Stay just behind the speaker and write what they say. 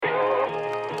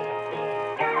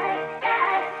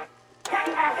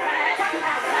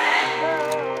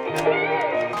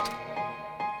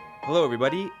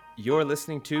everybody. You're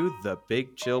listening to the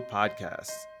Big Chill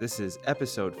Podcast. This is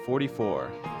episode 44,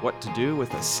 What to Do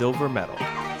with a Silver Medal.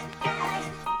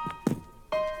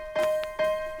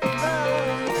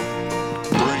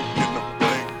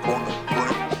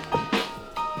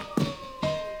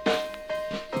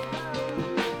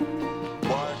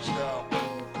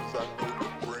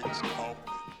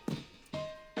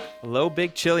 Hello,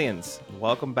 Big Chillians.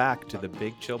 Welcome back to the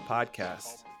Big Chill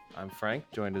Podcast. I'm Frank,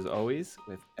 joined as always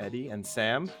with Eddie and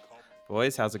Sam.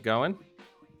 Boys, how's it going?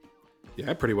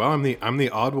 Yeah, pretty well. I'm the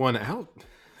odd one out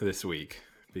this week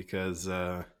because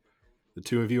the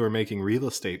two of you are making real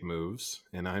estate moves,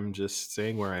 and I'm just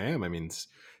saying where I am. I mean,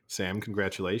 Sam,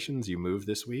 congratulations, you moved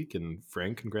this week, and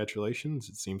Frank, congratulations.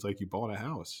 It seems like you bought a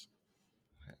house.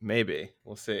 Maybe.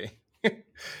 We'll see.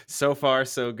 So far,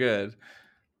 so good.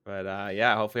 But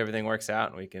yeah, hopefully everything works out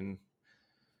and we can,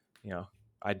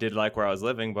 I did like where I was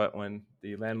living, but when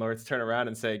the landlords turn around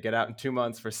and say, get out in 2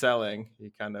 months for selling, you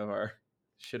kind of are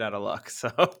shit out of luck. So,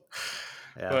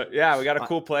 But yeah, we got a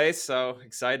cool place. So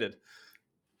excited.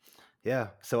 Yeah.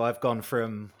 So I've gone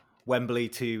from Wembley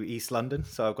to East London.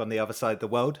 So I've gone the other side of the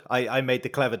world. I made the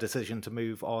clever decision to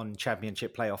move on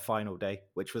Championship playoff final day,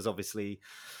 which was obviously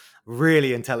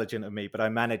really intelligent of me, but I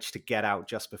managed to get out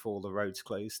just before the roads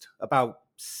closed. About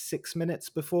 6 minutes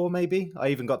before, maybe. I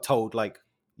even got told, like,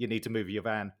 you need to move your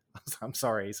van. I'm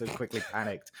sorry. So quickly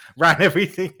panicked, ran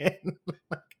everything in.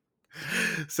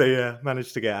 So yeah,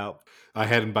 managed to get out. I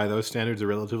had, by those standards, a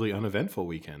relatively uneventful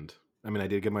weekend. I mean, I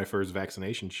did get my first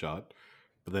vaccination shot,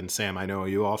 but then Sam, I know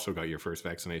you also got your first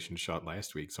vaccination shot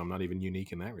last week, so I'm not even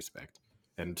unique in that respect.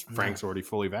 And Frank's already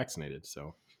fully vaccinated,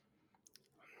 so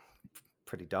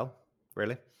pretty dull,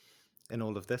 really, in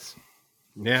all of this.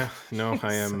 Yeah, no,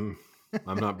 I'm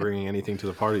not bringing anything to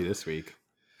the party this week.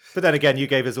 But then again, you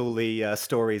gave us all the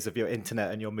stories of your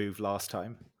internet and your move last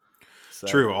time. So.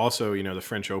 True. Also, the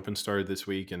French Open started this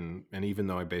week, and even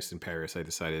though I'm based in Paris, I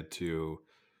decided to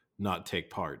not take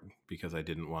part because I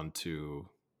didn't want to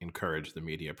encourage the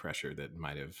media pressure that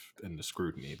might have, and the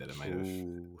scrutiny that it might have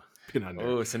been under.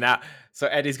 Oh, so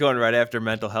Eddie's going right after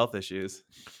mental health issues.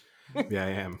 Yeah, I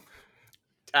am.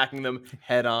 Attacking them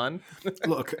head on.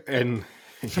 Look, and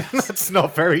yes. That's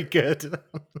not very good.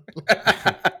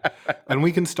 And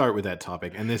we can start with that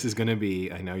topic. And this is going to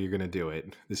be, I know you're going to do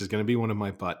it. This is going to be one of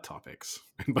my butt topics.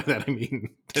 And by that,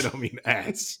 I don't mean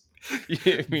ass.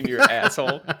 You mean your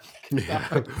asshole?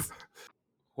 Yeah.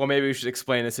 Well, maybe we should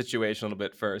explain the situation a little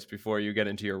bit first before you get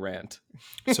into your rant.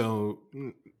 So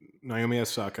Naomi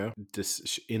Osaka,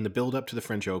 in the build up to the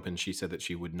French Open, she said that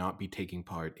she would not be taking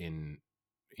part in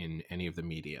any of the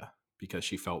media because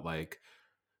she felt like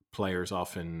players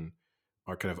often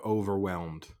are kind of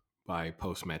overwhelmed by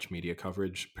post-match media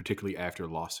coverage, particularly after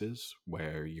losses,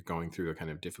 where you're going through a kind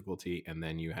of difficulty, and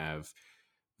then you have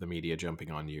the media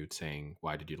jumping on you saying,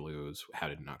 why did you lose? How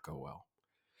did it not go well?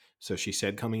 So she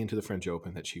said coming into the French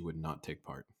Open that she would not take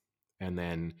part. And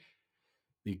then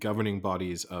the governing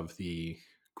bodies of the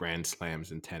Grand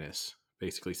Slams in tennis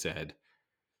basically said,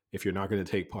 if you're not going to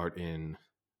take part in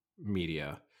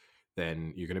media,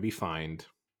 then you're going to be fined,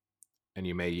 and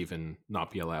you may even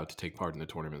not be allowed to take part in the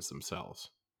tournaments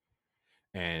themselves.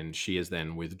 And she is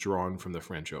then withdrawn from the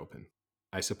French Open,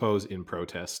 I suppose in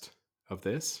protest of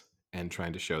this and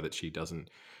trying to show that she doesn't,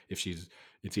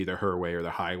 it's either her way or the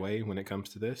highway when it comes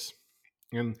to this.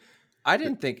 And I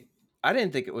didn't think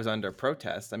it was under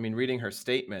protest. I mean, reading her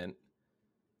statement,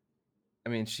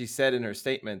 she said in her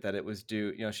statement that it was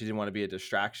due, she didn't want to be a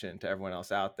distraction to everyone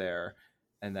else out there,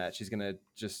 and that she's going to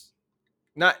just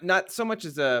not so much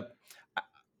as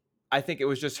I think it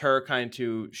was just her kind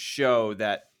to show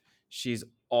that she's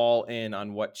all in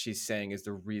on what she's saying is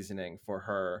the reasoning for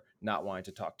her not wanting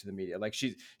to talk to the media. Like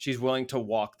she's willing to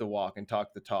walk the walk and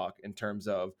talk the talk in terms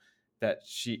of that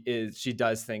she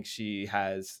does think she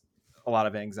has a lot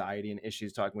of anxiety and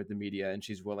issues talking with the media, and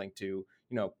she's willing to,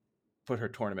 put her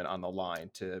tournament on the line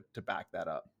to back that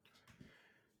up.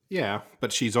 Yeah,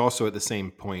 but she's also at the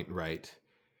same point, right?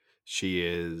 She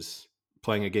is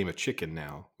playing a game of chicken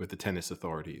now with the tennis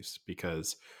authorities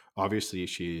because obviously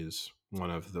she is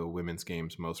one of the women's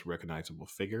game's most recognizable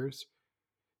figures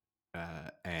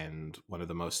and one of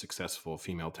the most successful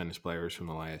female tennis players from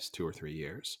the last 2 or 3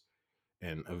 years,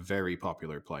 and a very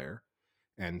popular player.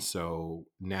 And so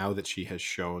now that she has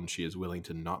shown she is willing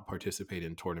to not participate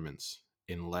in tournaments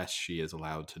unless she is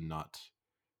allowed to not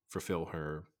fulfill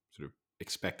her sort of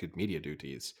expected media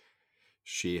duties,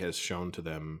 she has shown to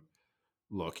them,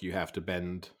 look, you have to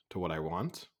bend to what I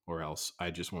want or else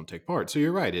I just won't take part. So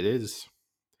you're right.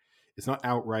 It's not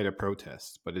outright a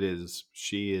protest, but it is,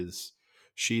 she's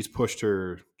pushed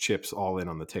her chips all in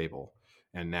on the table.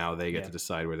 and now they get Yeah. to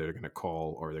decide whether they're going to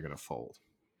call or they're going to fold.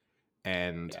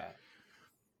 And Yeah.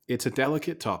 it's a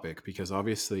delicate topic because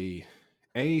obviously,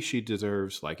 she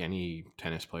deserves, like any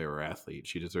tennis player or athlete,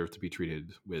 she deserves to be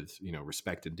treated with,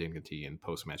 respect and dignity in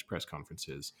post-match press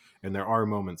conferences. And there are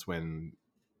moments when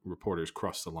reporters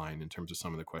cross the line in terms of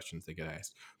some of the questions they get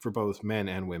asked for both men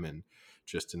and women,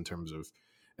 just in terms of,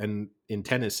 and in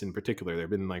tennis in particular, there have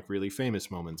been like really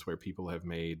famous moments where people have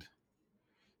made,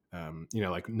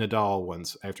 like Nadal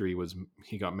once, after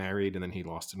he got married and then he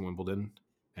lost in Wimbledon,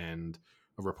 and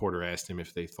a reporter asked him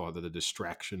if they thought that the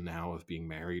distraction now of being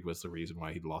married was the reason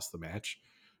why he'd lost the match,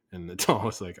 and Nadal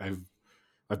was like,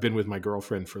 I've been with my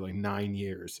girlfriend for like 9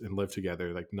 years and lived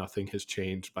together. Like nothing has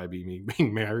changed by being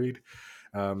married.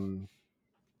 Um,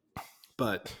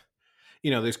 but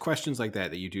there's questions like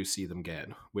that you do see them get,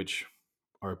 which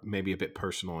are maybe a bit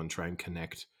personal and try and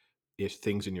connect if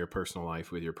things in your personal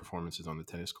life with your performances on the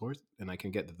tennis court. And I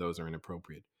can get that those are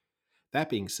inappropriate. That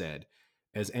being said,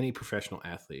 as any professional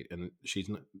athlete, and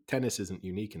tennis isn't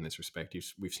unique in this respect.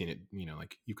 We've seen it,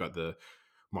 like you've got the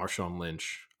Marshawn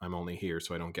Lynch, I'm only here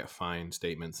so I don't get fined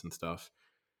statements and stuff.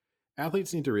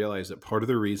 Athletes need to realize that part of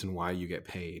the reason why you get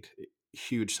paid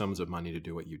huge sums of money to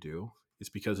do what you do is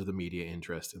because of the media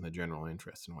interest and the general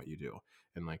interest in what you do.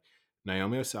 And like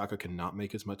Naomi Osaka cannot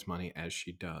make as much money as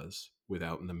she does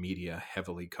without the media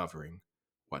heavily covering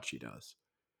what she does.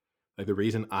 Like the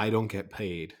reason I don't get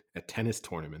paid at tennis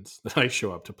tournaments that I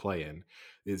show up to play in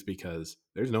is because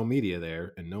there's no media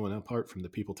there and no one apart from the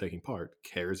people taking part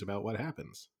cares about what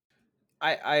happens.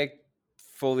 I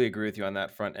fully agree with you on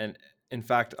that front. And in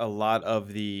fact, a lot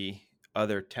of the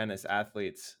other tennis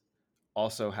athletes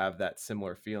also have that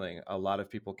similar feeling. A lot of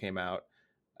people came out,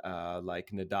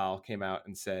 like Nadal came out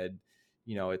and said,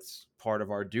 it's part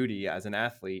of our duty as an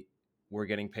athlete. We're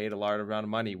getting paid a large amount of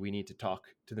money. We need to talk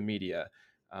to the media.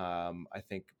 I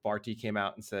think Barty came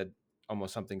out and said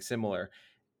almost something similar.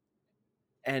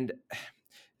 And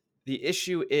the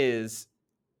issue is,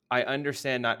 I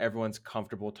understand not everyone's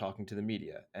comfortable talking to the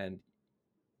media. And,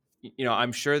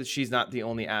 I'm sure that she's not the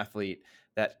only athlete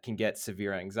that can get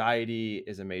severe anxiety,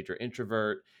 is a major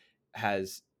introvert,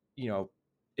 has,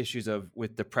 issues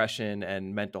with depression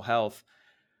and mental health.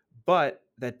 But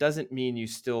that doesn't mean you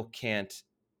still can't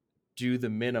do the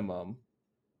minimum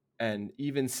and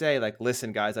even say, like,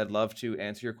 listen, guys, I'd love to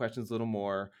answer your questions a little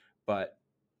more, but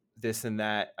this and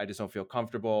that, I just don't feel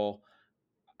comfortable.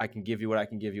 I can give you what I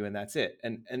can give you, and that's it.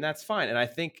 And that's fine. And I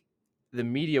think the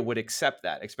media would accept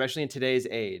that, especially in today's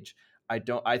age. I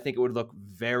think it would look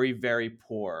very, very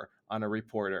poor on a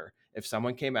reporter if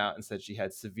someone came out and said she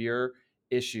had severe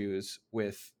issues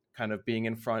with kind of being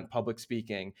in front, public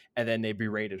speaking, and then they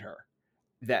berated her.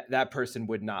 That person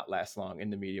would not last long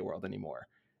in the media world anymore.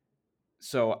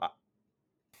 So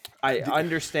I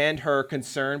understand her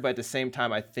concern, but at the same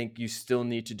time, I think you still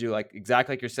need to do, like,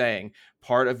 exactly like you're saying,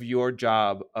 part of your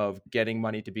job of getting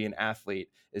money to be an athlete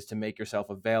is to make yourself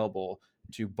available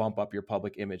to bump up your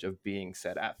public image of being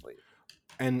said athlete.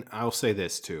 And I'll say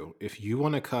this too. If you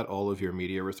want to cut all of your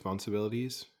media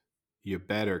responsibilities, you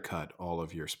better cut all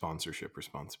of your sponsorship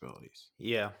responsibilities.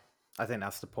 Yeah. I think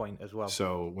that's the point as well.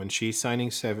 So when she's signing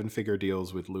 7-figure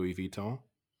deals with Louis Vuitton,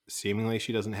 seemingly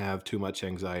she doesn't have too much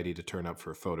anxiety to turn up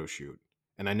for a photo shoot.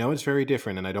 And I know it's very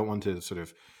different, and I don't want to sort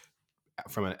of,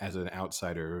 as an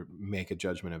outsider, make a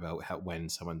judgment about when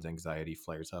someone's anxiety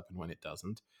flares up and when it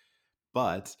doesn't.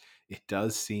 But it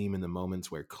does seem in the moments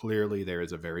where clearly there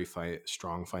is a very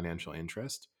strong financial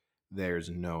interest, there's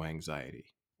no anxiety.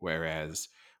 Whereas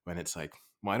when it's like,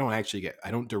 well,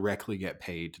 I don't directly get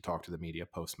paid to talk to the media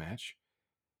post match.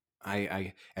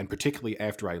 And particularly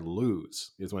after I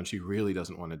lose is when she really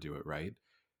doesn't want to do it right.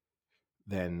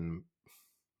 Then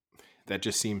that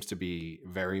just seems to be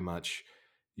very much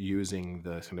using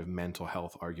the kind of mental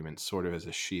health argument sort of as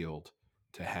a shield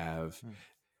to have.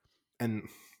 And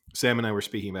Sam and I were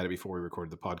speaking about it before we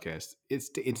recorded the podcast. It's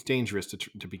dangerous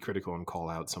to be critical and call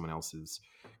out someone else's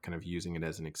kind of using it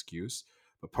as an excuse.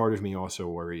 But part of me also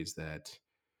worries that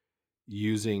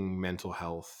using mental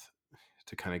health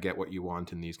to kind of get what you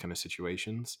want in these kind of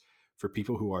situations, for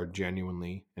people who are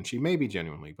genuinely, and she may be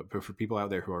genuinely, but for people out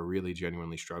there who are really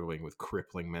genuinely struggling with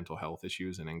crippling mental health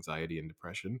issues and anxiety and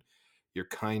depression, you're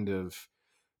kind of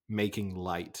making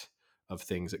light of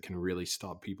things that can really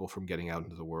stop people from getting out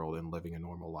into the world and living a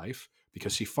normal life,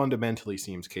 because she fundamentally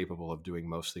seems capable of doing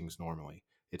most things normally.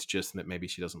 It's just that maybe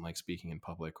she doesn't like speaking in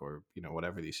public, or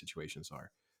whatever these situations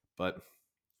are. But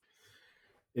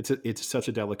it's such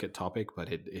a delicate topic, but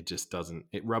it just doesn't,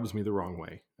 it rubs me the wrong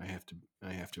way. I have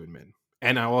to admit.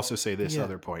 And I'll also say this Yeah.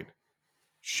 other point: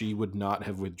 she would not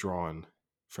have withdrawn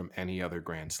from any other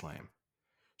Grand Slam.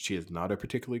 She is not a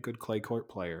particularly good clay court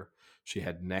player. She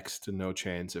had next to no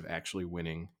chance of actually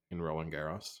winning in Roland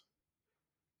Garros.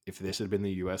 If this had been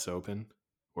the US Open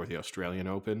or the Australian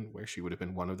Open, where she would have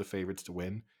been one of the favorites to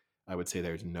win, I would say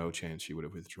there's no chance she would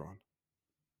have withdrawn.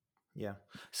 Yeah,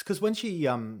 because when she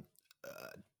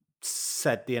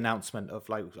said the announcement of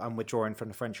like I'm withdrawing from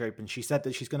the French Open, she said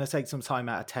that she's going to take some time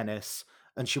out of tennis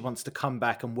and she wants to come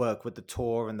back and work with the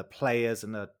tour and the players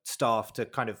and the staff to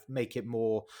kind of make it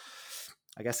more,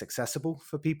 I guess, accessible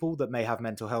for people that may have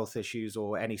mental health issues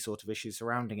or any sort of issues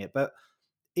surrounding it. But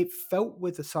it felt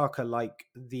with Osaka like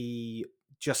the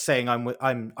just saying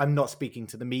I'm not speaking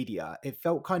to the media. It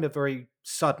felt kind of very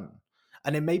sudden,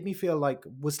 and it made me feel like,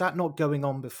 was that not going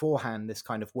on beforehand? This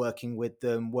kind of working with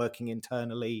them, working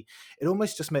internally. It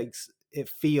almost just makes it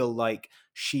feel like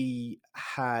she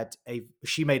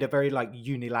made a very like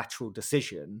unilateral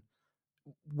decision.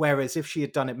 Whereas if she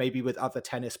had done it maybe with other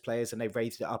tennis players and they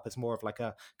raised it up as more of like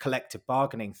a collective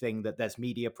bargaining thing, that there's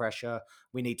media pressure,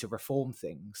 we need to reform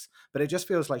things. But it just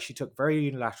feels like she took very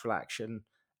unilateral action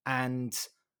and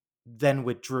then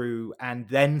withdrew and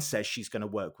then says she's going to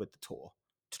work with the tour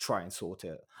to try and sort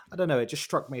it. I don't know. It just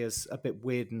struck me as a bit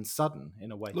weird and sudden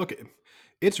in a way. Look,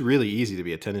 it's really easy to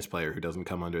be a tennis player who doesn't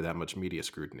come under that much media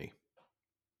scrutiny.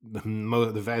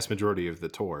 The vast majority of the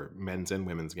tour, men's and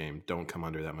women's game, don't come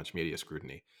under that much media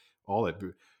scrutiny. All it,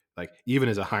 like, even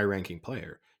as a high-ranking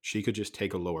player, she could just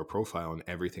take a lower profile in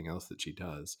everything else that she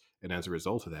does, and as a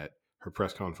result of that, her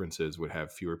press conferences would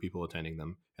have fewer people attending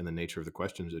them, and the nature of the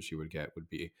questions that she would get would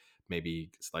be maybe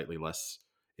slightly less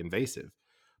invasive.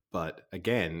 But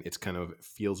again, it's kind of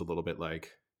feels a little bit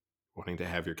like wanting to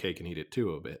have your cake and eat it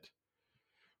too a bit,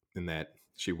 in that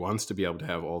she wants to be able to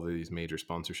have all of these major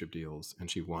sponsorship deals, and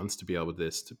she wants to be able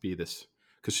to be this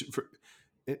because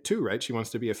too, right? She wants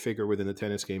to be a figure within the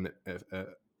tennis game that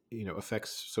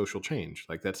affects social change.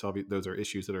 Like that's those are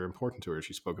issues that are important to her.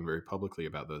 She's spoken very publicly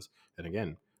about those. And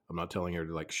again, I'm not telling her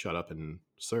to like shut up and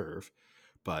serve,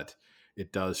 but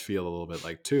it does feel a little bit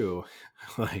like too,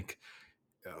 like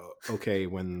okay,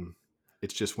 when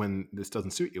it's just when this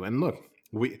doesn't suit you. And look,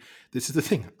 this is the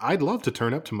thing. I'd love to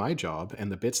turn up to my job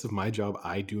and the bits of my job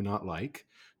I do not like,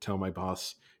 tell my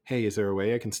boss, hey, is there a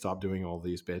way I can stop doing all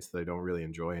these bits that I don't really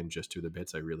enjoy and just do the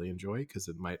bits I really enjoy? Because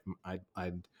it might,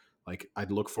 I'd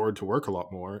look forward to work a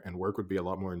lot more, and work would be a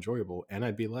lot more enjoyable, and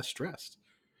I'd be less stressed.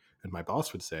 And my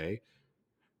boss would say,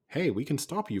 hey, we can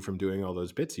stop you from doing all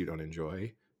those bits you don't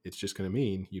enjoy. It's just going to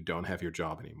mean you don't have your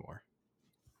job anymore.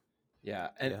 Yeah,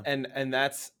 and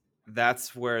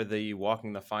that's where the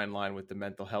walking the fine line with the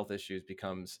mental health issues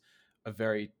becomes a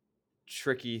very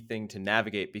tricky thing to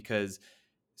navigate, because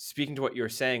speaking to what you were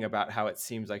saying about how it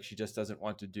seems like she just doesn't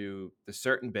want to do the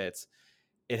certain bits,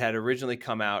 it had originally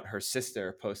come out, her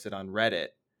sister posted on Reddit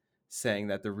saying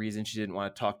that the reason she didn't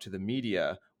want to talk to the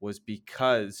media was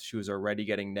because she was already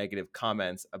getting negative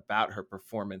comments about her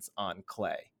performance on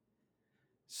clay.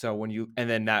 So and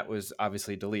then that was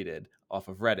obviously deleted off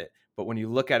of Reddit. But when you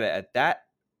look at it at that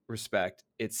respect,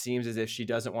 it seems as if she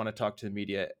doesn't want to talk to the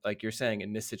media, like you're saying,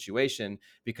 in this situation,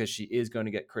 because she is going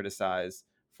to get criticized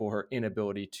for her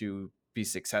inability to be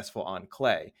successful on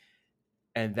clay.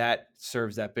 And that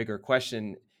serves that bigger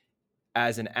question.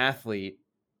 As an athlete,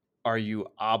 are you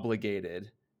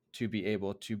obligated to be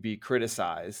able to be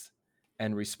criticized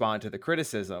and respond to the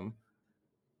criticism?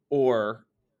 Or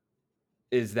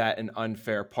is that an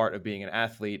unfair part of being an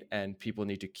athlete, and people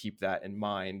need to keep that in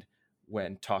mind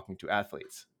when talking to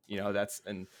athletes? And It it's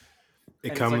like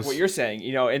what comes you're saying,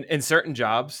 in certain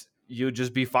jobs, you'd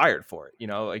just be fired for it.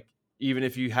 Like even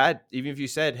if you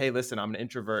said, hey, listen, I'm an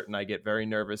introvert and I get very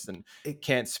nervous and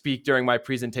can't speak during my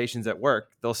presentations at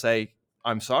work, they'll say,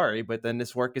 I'm sorry, but then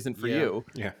this work isn't for you.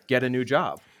 Yeah. Get a new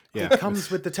job. Yeah. It comes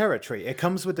with the territory. It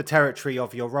comes with the territory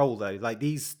of your role, though. Like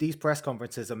these press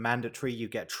conferences are mandatory. You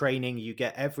get training. You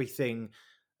get everything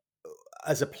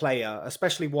as a player,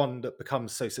 especially one that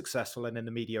becomes so successful and in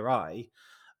the media eye,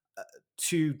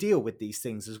 to deal with these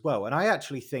things as well. And I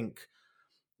actually think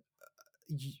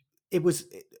it was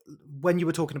when you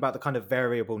were talking about the kind of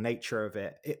variable nature of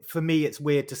it, for me, it's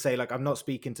weird to say, like, I'm not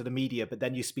speaking to the media, but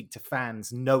then you speak to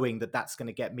fans knowing that that's going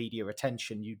to get media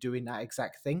attention, you doing that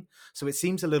exact thing. So it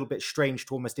seems a little bit strange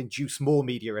to almost induce more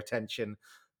media attention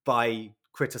by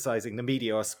criticizing the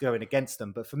media or going against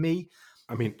them. But for me,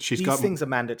 I mean, these things are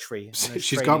mandatory.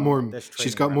 She's got more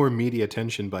Around. media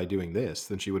attention by doing this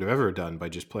than she would have ever done by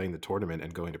just playing the tournament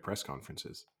and going to press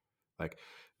conferences. Like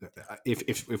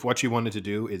If what you wanted to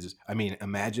do is, I mean,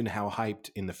 imagine how hyped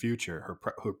in the future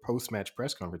her post match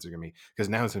press conference are gonna be, because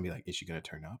now it's gonna be like, is she gonna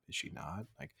turn up? Is she not?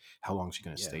 Like, how long is she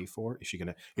gonna Yeah. stay for? Is she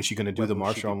gonna do When the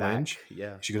will she be Marshawn back? Lynch?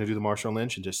 Yeah. Is she gonna do the Marshawn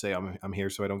Lynch and just say I'm here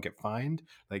so I don't get fined?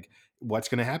 Like, what's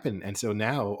gonna happen? And so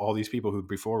now all these people who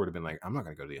before would have been like, I'm not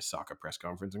gonna go to the Osaka press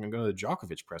conference. I'm gonna go to the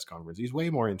Djokovic press conference. He's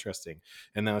way more interesting.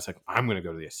 And now it's like, I'm gonna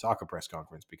go to the Osaka press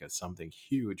conference because something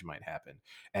huge might happen.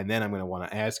 And then I'm gonna want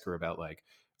to ask her about, like,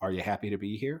 are you happy to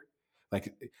be here?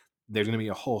 Like, there's going to be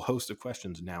a whole host of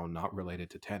questions now not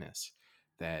related to tennis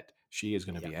that she is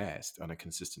going to Yeah. be asked on a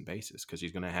consistent basis, because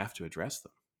she's going to have to address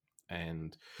them.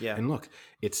 And Yeah. and look,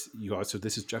 it's you also,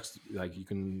 this is just like, you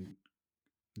can,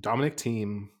 Dominic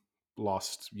Thiem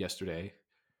lost yesterday.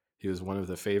 He was one of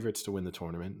the favorites to win the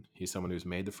tournament. He's someone who's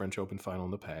made the French Open final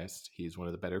in the past. He's one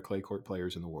of the better clay court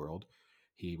players in the world.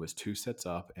 He was 2 sets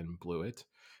up and blew it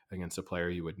against a player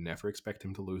you would never expect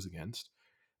him to lose against.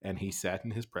 And he sat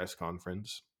in his press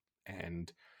conference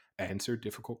and answered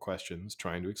difficult questions,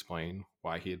 trying to explain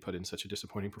why he had put in such a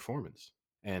disappointing performance.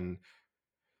 And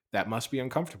that must be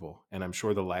uncomfortable. And I'm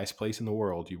sure the last place in the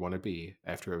world you want to be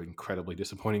after an incredibly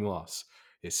disappointing loss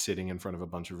is sitting in front of a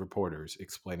bunch of reporters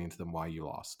explaining to them why you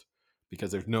lost.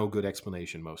 Because there's no good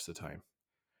explanation most of the time.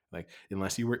 Like,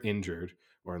 unless you were injured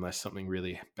or unless something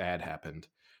really bad happened,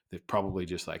 they're probably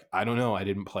just like, I don't know, I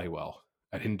didn't play well.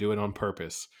 I didn't do it on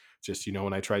purpose. Just,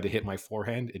 when I tried to hit my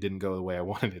forehand, it didn't go the way I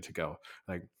wanted it to go.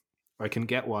 Like, I can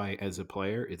get why, as a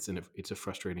player, it's a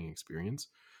frustrating experience,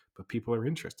 but people are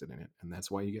interested in it, and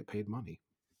that's why you get paid money.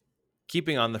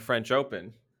 Keeping on the French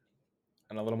Open,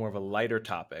 on a little more of a lighter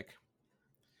topic,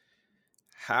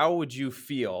 how would you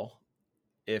feel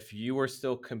if you were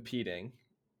still competing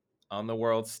on the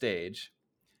world stage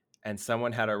and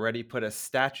someone had already put a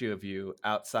statue of you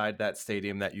outside that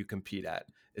stadium that you compete at?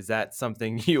 Is that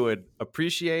something you would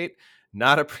appreciate,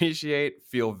 not appreciate,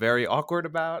 feel very awkward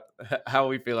about? How are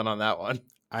we feeling on that one?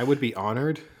 I would be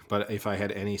honored, but if I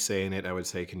had any say in it, I would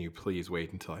say, can you please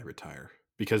wait until I retire?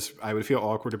 Because I would feel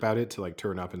awkward about it to, like,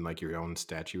 turn up and, like, your own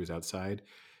statue is outside.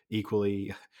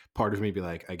 Equally, part of me be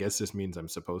like, I guess this means I'm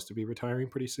supposed to be retiring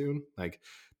pretty soon. Like,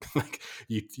 like,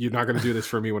 you're not going to do this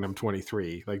for me when I'm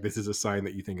 23. Like, this is a sign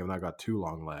that you think I've not got too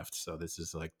long left. So this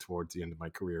is, like, towards the end of my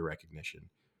career recognition.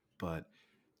 But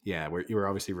yeah, you were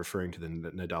obviously referring to the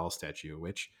Nadal statue,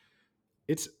 which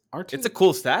it's It's a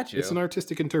cool statue. it's an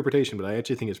artistic interpretation, but I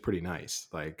actually think it's pretty nice.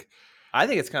 Like, I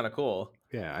think it's kind of cool.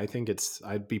 yeah, I think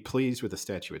I'd be pleased with the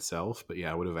statue itself, but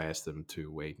yeah, I would have asked them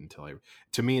to wait until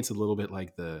to me, it's a little bit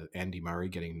like the Andy Murray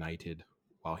getting knighted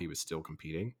while he was still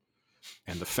competing.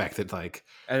 And the fact that, like,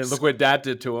 And look what Dad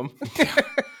did to him.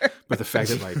 but the fact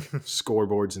that, like,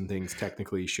 scoreboards and things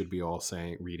technically should be all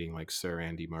reading like Sir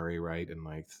Andy Murray, right? And,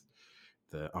 like,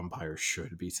 the umpire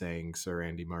should be saying Sir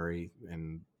Andy Murray,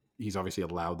 and he's obviously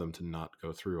allowed them to not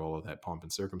go through all of that pomp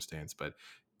and circumstance, but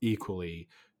equally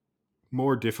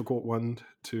more difficult one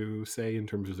to say in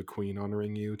terms of the Queen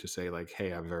honoring you, to say, like,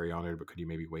 hey, I'm very honored, but could you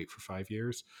maybe wait for 5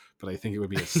 years? But I think it would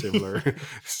be a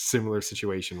similar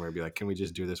situation where it'd be like, can we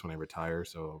just do this when I retire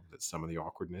so that some of the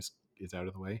awkwardness is out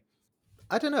of the way?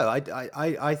 I don't know.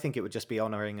 I think it would just be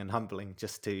honoring and humbling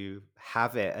just to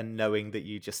have it, and knowing that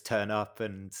you just turn up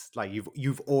and, like,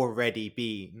 you've already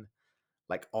been,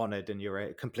 like, honored, and you're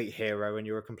a complete hero and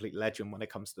you're a complete legend when it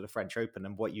comes to the French Open.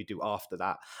 And what you do after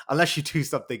that, unless you do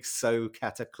something so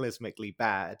cataclysmically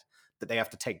bad that they have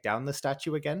to take down the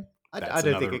statue again, I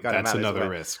don't think it kind of matters. That's another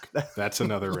risk. That's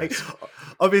another like, risk.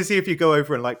 Obviously, if you go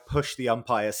over and, like, push the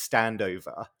umpire's stand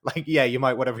over, like, yeah, you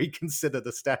might want to reconsider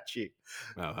the statue.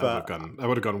 Well, I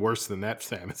would have gone worse than that,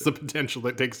 Sam. It's the potential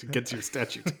that gets your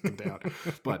statue taken down.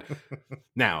 But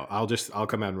now I'll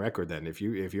come on record then. If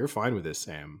you're fine with this,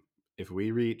 Sam, if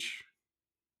we reach,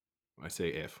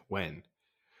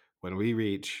 when we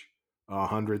reach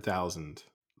 100,000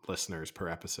 listeners per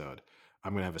episode,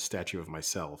 I'm gonna have a statue of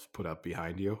myself put up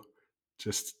behind you,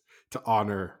 just to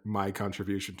honor my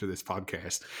contribution to this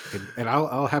podcast. And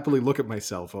I'll happily look at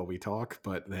myself while we talk,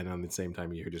 but then on the same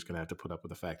time, you're just gonna have to put up with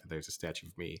the fact that there's a statue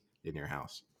of me in your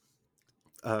house.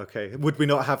 Okay. Would we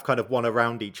not have kind of one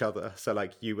around each other? So,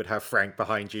 like, you would have Frank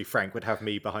behind you, Frank would have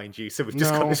me behind you. So we've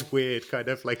just got this weird kind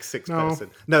of, like, six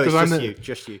person. No, it's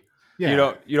just you.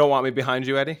 Yeah. You don't want me behind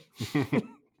you, Eddie?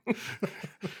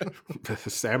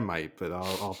 Sam might, but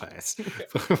I'll pass.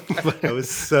 It was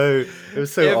so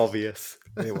obvious.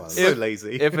 It was so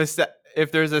lazy.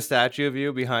 If there's a statue of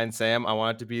you behind Sam, I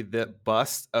want it to be the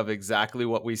bust of exactly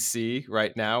what we see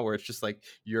right now, where it's just like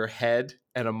your head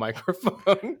and a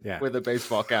microphone with a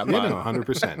baseball cap on.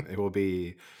 100%. It will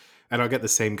be. And I'll get the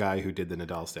same guy who did the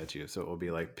Nadal statue, so it will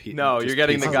be like No, just you're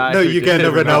getting the pieces- guy. No, who you're did getting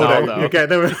a Ronaldo. Ronaldo. You're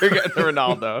getting a You're getting a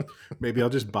Ronaldo. Maybe I'll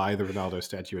just buy the Ronaldo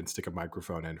statue and stick a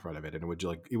microphone in front of it, and it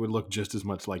would look just as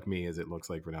much like me as it looks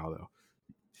like Ronaldo.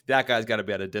 That guy's got to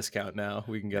be at a discount now.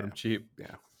 We can get him cheap.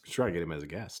 Yeah, try to get him as a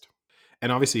guest.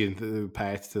 And obviously, in the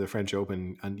path to the French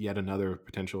Open, and yet another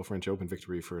potential French Open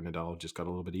victory for Nadal just got a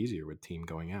little bit easier with Team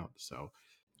going out. So,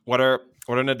 What are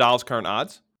Nadal's current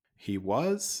odds? he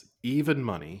was even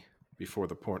money before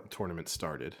the tournament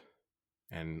started,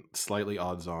 and slightly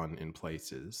odds on in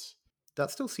places. That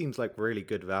still seems like really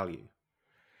good value.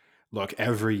 Look,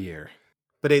 every year,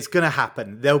 But it's going to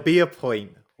happen. There'll be a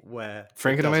point where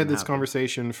Frank and I had doesn't this happen.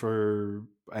 conversation for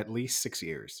at least 6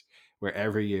 years, where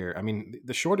every year, I mean,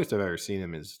 the shortest I've ever seen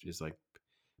him is like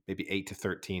maybe 8 to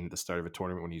 13 at the start of a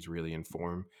tournament when he's really in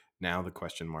form. Now the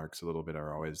question marks a little bit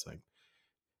are always like,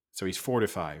 so he's 4 to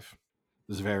 5.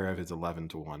 Zverev is 11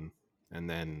 to 1. And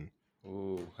then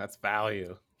Ooh, that's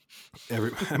value.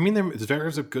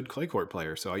 Zverev's a good clay court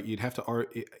player. So you'd have to,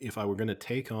 if I were going to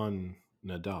take on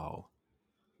Nadal,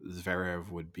 Zverev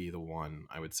would be the one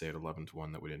I would say at 11 to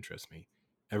 1 that would interest me.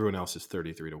 Everyone else is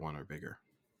 33 to 1 or bigger.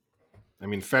 I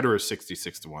mean, Federer's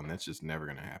 66 to 1. That's just never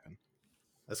going to happen.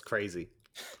 That's crazy.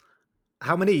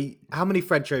 How many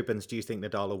French Opens do you think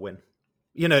Nadal will win?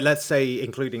 You know, let's say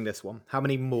including this one. How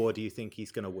many more do you think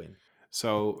he's going to win?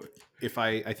 So if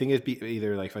I think it'd be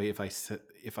either like if I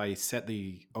set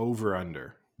the over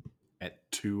under at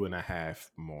 2.5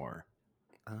 more.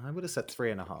 I would have said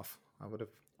 3.5. I would have,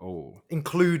 Oh,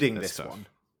 including that's this tough. one.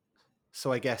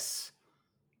 So I guess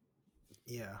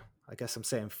I'm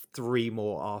saying 3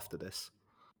 more after this.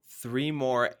 3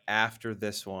 more after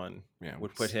this one Yeah,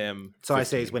 would put him. So I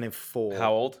say 15. he's winning 4.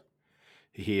 How old?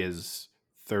 He is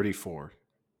 34.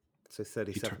 So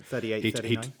 37, He 38,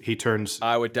 39. he turns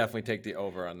I would definitely take the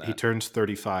over on that. he turns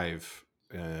 35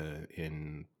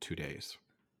 in 2 days.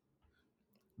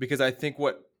 Because I think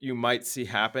what you might see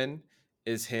happen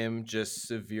is him just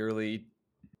severely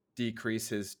decrease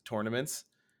his tournaments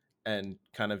and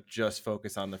kind of just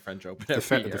focus on the French Open The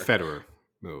every year. Federer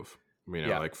move. You know,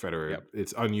 Yeah. like Federer, Yep.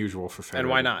 it's unusual for Federer. And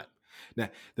why not? Now,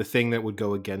 the thing that would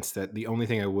go against that, the only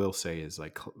thing I will say is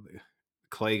like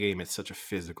clay game is such a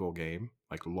physical game.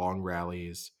 Like long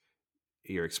rallies,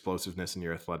 your explosiveness and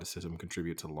your athleticism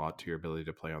contributes a lot to your ability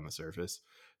to play on the surface.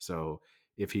 So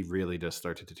if he really does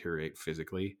start to deteriorate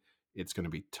physically, it's going to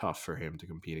be tough for him to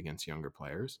compete against younger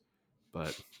players.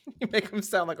 But You make him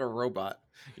sound like a robot.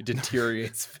 He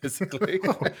deteriorates physically.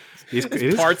 His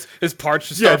his parts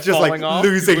just Yeah, start just falling like off.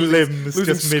 losing He's limbs losing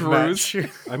just mid-match.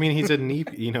 I mean, he's had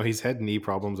he's had knee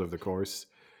problems over the course.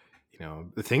 You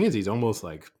know, the thing is, he's almost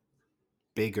like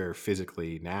bigger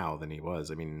physically now than he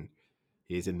was. I mean,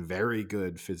 he's in very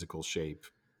good physical shape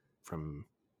from,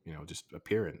 just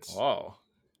appearance. Whoa.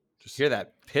 Just Hear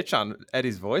that pitch on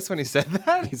Eddie's voice when he said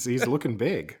that? he's looking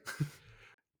big.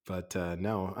 But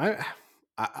no,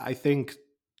 I think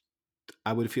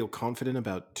I would feel confident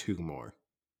about 2 more.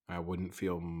 I wouldn't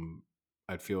feel.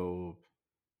 I feel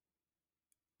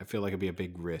like it'd be a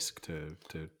big risk to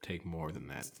take more than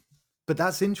that. But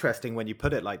that's interesting when you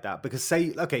put it like that, because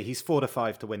okay, he's 4 to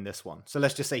 5 to win this one. So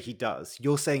let's just say he does.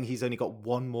 You're saying he's only got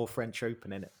 1 more French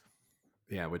Open in it.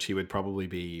 Yeah, which he would probably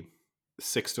be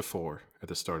 6 to 4 at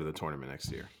the start of the tournament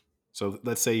next year. So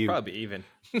let's say Probably even.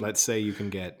 let's say you can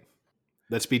get.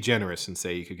 Let's be generous and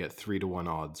say you could get 3 to 1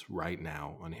 odds right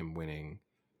now on him winning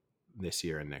this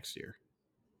year and next year.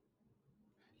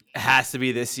 It has to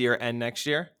be this year and next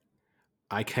year.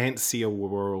 I can't see a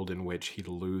world in which he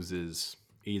loses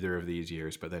either of these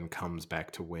years, but then comes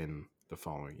back to win the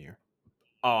following year.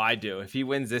 Oh, I do. If he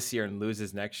wins this year and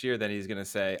loses next year, then he's going to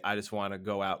say, I just want to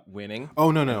go out winning.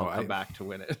 Oh, no. And he'll come back to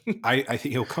win it. I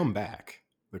think he'll come back,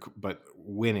 but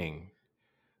winning.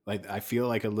 Like, I feel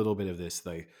like a little bit of this,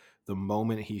 like the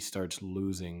moment he starts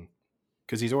losing,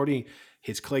 because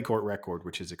his clay court record,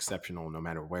 which is exceptional no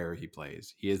matter where he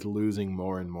plays, he is losing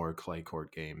more and more clay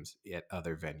court games at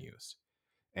other venues.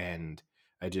 And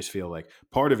I just feel like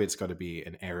part of it's got to be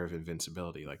an air of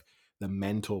invincibility. Like the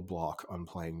mental block on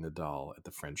playing Nadal at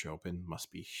the French Open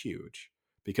must be huge.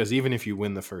 Because even if you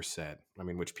win the first set, I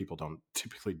mean, which people don't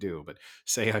typically do, but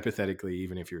say hypothetically,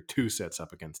 even if you're 2 sets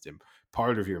up against him,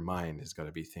 part of your mind has got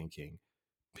to be thinking,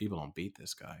 people don't beat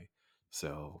this guy.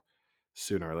 So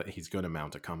sooner or later, he's going to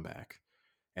mount a comeback.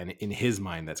 And in his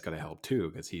mind, that's going to help too,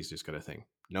 because he's just going to think,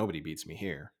 nobody beats me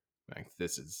here. Like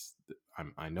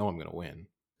I know I'm going to win.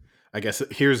 I guess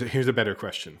here's a better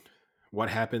question. What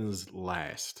happens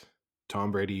last?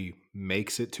 Tom Brady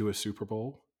makes it to a Super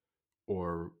Bowl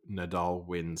or Nadal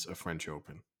wins a French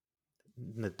Open?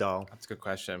 Nadal. That's a good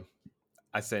question.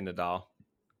 I say Nadal.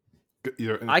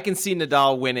 I can see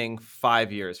Nadal winning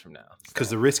 5 years from now. Because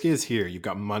the risk is here, you've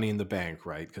got money in the bank,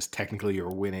 right? Because technically you're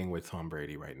winning with Tom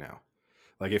Brady right now.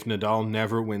 Like if Nadal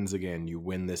never wins again, you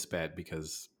win this bet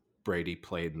because Brady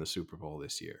played in the Super Bowl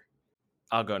this year.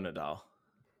 I'll go Nadal.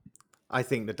 I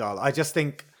think Nadal. I just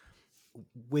think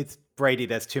with Brady,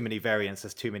 there's too many variants,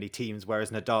 there's too many teams.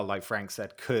 Whereas Nadal, like Frank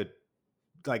said, could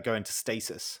like go into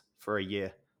stasis for a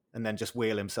year and then just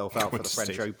wheel himself out for the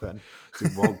French Open.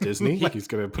 Dude, Walt Disney, he's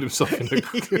gonna put himself in a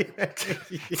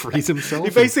freeze himself.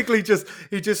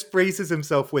 He just freezes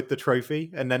himself with the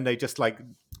trophy, and then they just like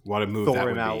what a move thaw that him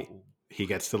would out. be. He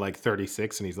gets to like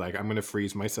 36 and he's like, I'm gonna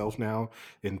freeze myself now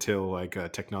until like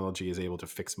technology is able to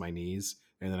fix my knees,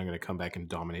 and then I'm gonna come back and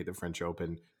dominate the French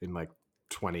Open in like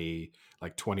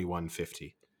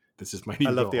 2150. This is my new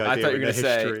I love the goal. idea. I thought you were going to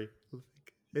say.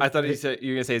 I thought you were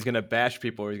going to say he's going to bash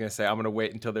people, or he's going to say, I'm going to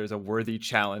wait until there's a worthy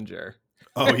challenger.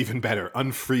 Oh, even better.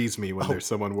 Unfreeze me when there's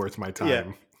someone worth my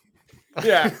time.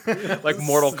 Yeah. Like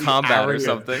Mortal Kombat or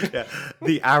something. Yeah.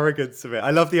 The arrogance of it.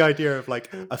 I love the idea of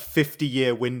like a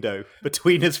 50-year window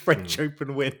between his French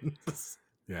Open wins.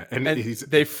 Yeah. And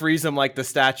they freeze him like the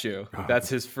statue. That's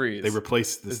his freeze. They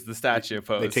replace the statue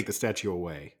pose. They take the statue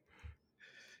away.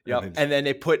 Yep. And then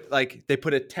they put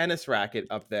a tennis racket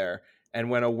up there. And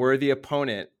when a worthy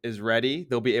opponent is ready,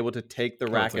 they'll be able to take the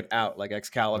racket out like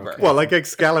Excalibur. Okay. Well, like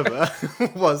Excalibur.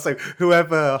 Well, so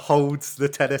whoever holds the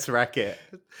tennis racket,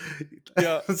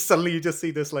 suddenly you just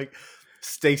see this like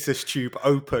stasis tube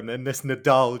open, and this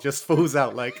Nadal just falls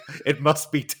out like it must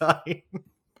be time.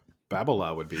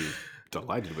 Babala would be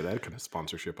delighted with that kind of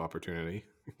sponsorship opportunity.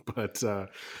 But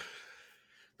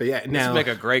yeah, now make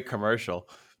a great commercial.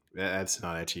 That's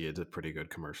not actually, it's a pretty good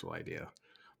commercial idea,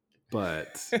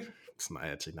 but it's not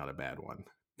actually not a bad one.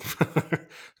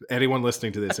 Anyone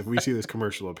listening to this, if we see this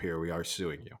commercial up here, we are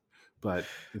suing you. But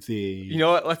you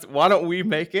know what? Why don't we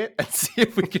make it and see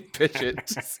if we can pitch it?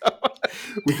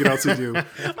 We could also do.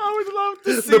 I would love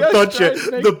to see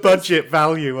the budget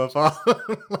value of our.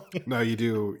 No, you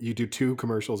do two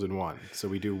commercials in one. So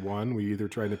we do one. We either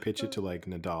try to pitch it to like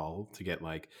Nadal to get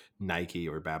like Nike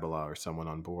or Babala or someone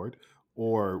on board,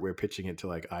 or we're pitching it to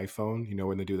like iPhone. You know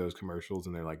when they do those commercials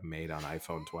and they're like made on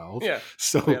iPhone 12. Yeah.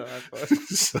 So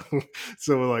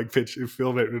like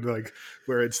film it and like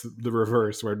where it's the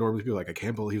reverse, where normally people are like, I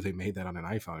can't believe they made that on an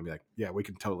iPhone. And be like, yeah, we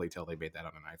can totally tell they made that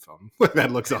on an iPhone.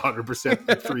 That looks 100%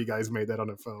 like three guys made that on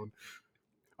a phone.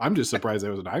 I'm just surprised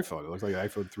that was an iPhone. It looks like an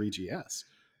iPhone 3GS.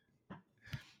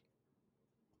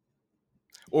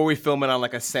 Or we film it on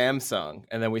like a Samsung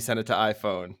and then we send it to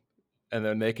iPhone. And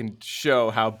then they can show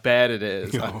how bad it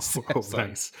is.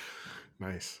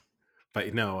 Nice.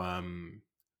 But no,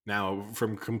 now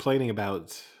from complaining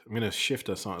about, I'm going to shift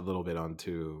us on a little bit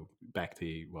onto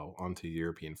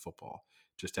European football,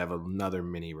 just to have another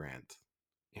mini rant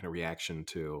in a reaction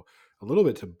to a little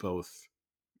bit to both,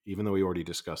 even though we already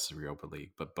discussed the Europa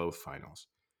League, but both finals.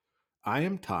 I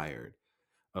am tired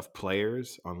of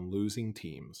players on losing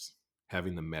teams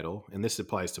having the medal, and this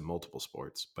applies to multiple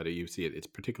sports, but you see it's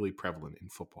particularly prevalent in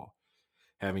football,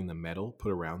 having the medal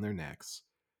put around their necks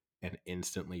and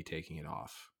instantly taking it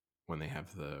off when they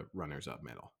have the runners-up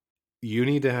medal. You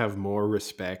need to have more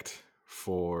respect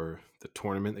for the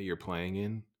tournament that you're playing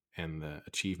in and the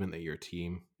achievement that your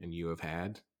team and you have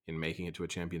had in making it to a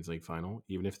Champions League final,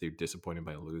 even if they're disappointed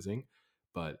by losing,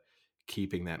 but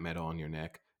keeping that medal on your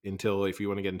neck until, if you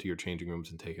want to get into your changing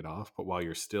rooms and take it off, but while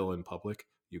you're still in public,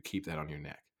 you keep that on your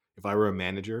neck. If I were a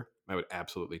manager, I would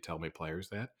absolutely tell my players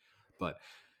that. But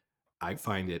I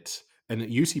find it,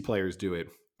 and you see players do it.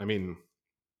 I mean,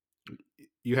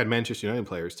 you had Manchester United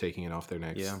players taking it off their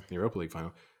necks in the Europa League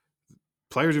final.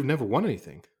 Players who've never won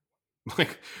anything.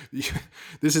 Like,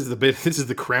 this is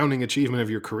the crowning achievement of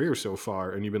your career so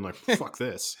far, and you've been like, fuck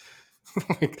this.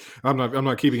 Like, I'm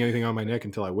not keeping anything on my neck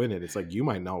until I win it. It's like, you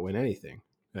might not win anything.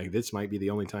 Like, this might be the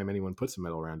only time anyone puts a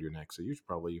medal around your neck, so you should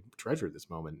probably treasure this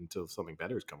moment until something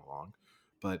better has come along.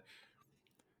 But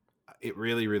it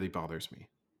really, really bothers me.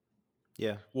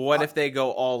 Yeah. Well, what if they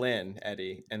go all in,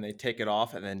 Eddie, and they take it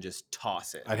off and then just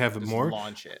toss it? I'd have just more.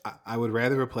 Launch it. I would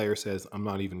rather a player says, I'm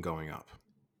not even going up.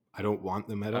 I don't want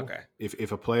the medal. Okay.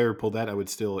 If a player pulled that, I would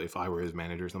still, if I were his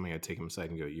manager or something, I'd take him aside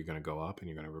and go, you're going to go up and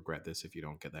you're going to regret this if you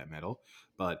don't get that medal.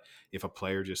 But if a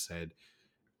player just said,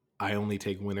 I only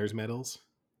take winners' medals,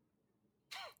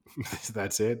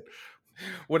 that's it.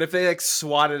 What if they like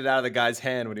swatted it out of the guy's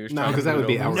hand when he was trying to because that would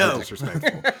be outright No.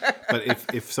 disrespectful.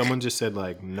 But if someone just said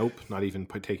like, nope, not even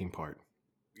taking part,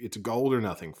 it's gold or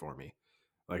nothing for me.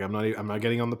 Like, I'm not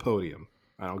getting on the podium.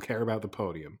 I don't care about the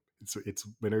podium. It's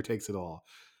winner takes it all.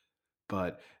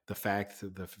 But the fact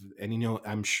that and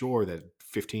I'm sure that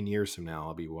 15 years from now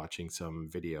I'll be watching some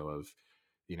video of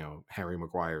Harry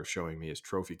Maguire showing me his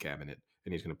trophy cabinet,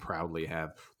 and he's going to proudly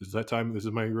have, this is that time, this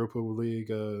is my Europa League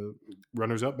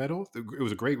runners-up medal. It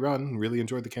was a great run, really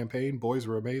enjoyed the campaign, boys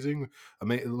were amazing,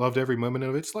 loved every moment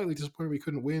of it, slightly disappointed we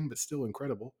couldn't win, but still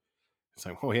incredible. It's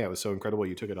like, oh yeah, it was so incredible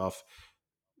you took it off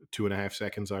 2.5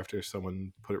 seconds after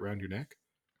someone put it around your neck.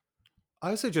 I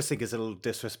also just think it's a little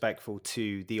disrespectful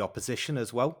to the opposition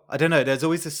as well. I don't know. There's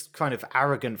always this kind of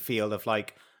arrogant feel of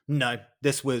like, no,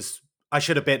 this was I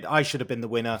should have been the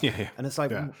winner. Yeah. And it's like,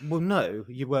 Yeah. well, no,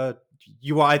 you were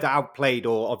either outplayed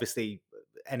or obviously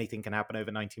anything can happen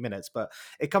over 90 minutes. But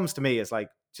it comes to me as like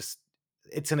just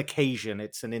it's an occasion,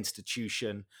 it's an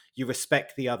institution. You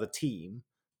respect the other team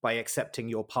by accepting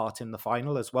your part in the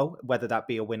final as well, whether that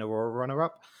be a winner or a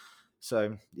runner-up.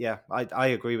 So yeah, I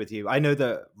agree with you. I know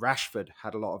that Rashford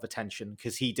had a lot of attention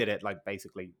because he did it like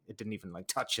basically it didn't even like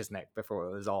touch his neck before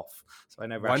it was off. So I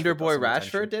know Rashford Wonder got Boy some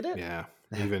attention. Rashford did it. Yeah,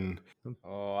 even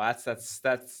Oh,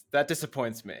 that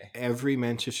disappoints me. every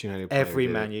Manchester United player Every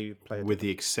did Man it, U player, with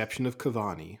the exception of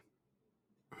Cavani,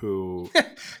 who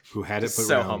had it put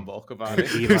So around. humble, Cavani.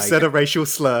 He who like, said a racial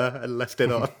slur and left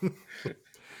it on.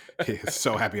 he's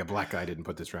so happy a black guy didn't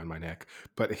put this around my neck,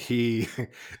 but he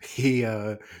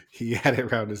had it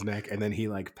around his neck, and then he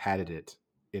like patted it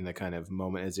in a kind of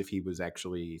moment as if he was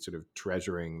actually sort of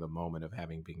treasuring the moment of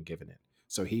having been given it.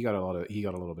 So he got a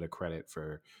little bit of credit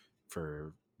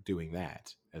for doing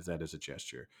that as a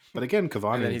gesture. But again,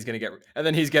 Cavani, and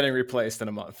then he's getting replaced in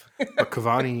a month. but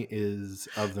Cavani is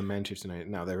of the Manchester United.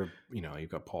 Now you've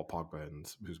got Paul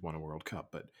Pogba who's won a World Cup,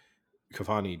 but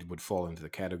Cavani would fall into the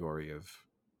category of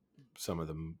some of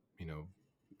them,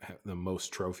 the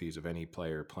most trophies of any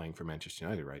player playing for Manchester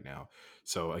United right now.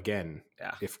 So again,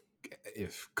 Yeah.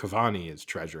 if Cavani is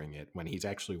treasuring it when he's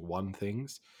actually won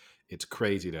things, it's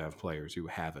crazy to have players who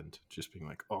haven't just being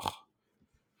like, oh,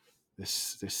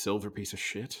 this silver piece of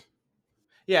shit.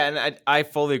 Yeah, and I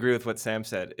fully agree with what Sam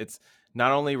said. It's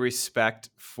not only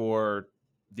respect for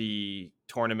the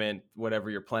tournament, whatever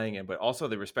you're playing in, but also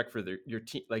the respect for your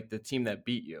team, like the team that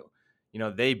beat you.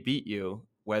 They beat you,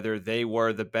 whether they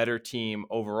were the better team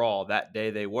overall that day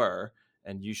they were,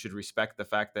 and you should respect the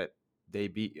fact that they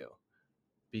beat you.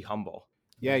 Be humble.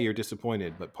 Yeah, you're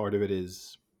disappointed, but part of it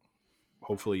is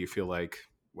hopefully you feel like,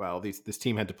 well, this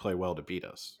team had to play well to beat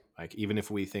us. Like, even if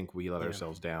we think we let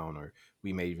ourselves down, or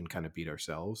we may even kind of beat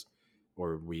ourselves,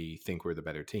 or we think we're the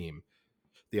better team,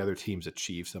 the other teams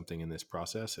achieve something in this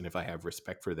process. And if I have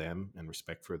respect for them and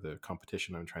respect for the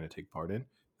competition I'm trying to take part in,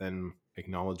 then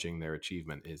acknowledging their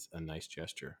achievement is a nice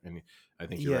gesture. And I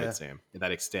think you're right, Sam.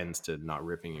 That extends to not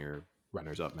ripping your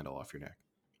runners-up medal off your neck.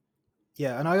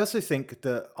 Yeah, and I also think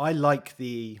that I like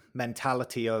the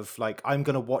mentality of like, I'm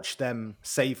going to watch them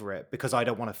savor it because I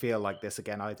don't want to feel like this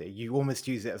again either. You almost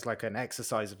use it as like an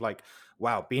exercise of like,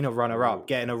 wow, being a runner-up,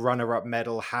 getting a runner-up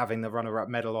medal, having the runner-up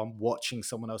medal on, watching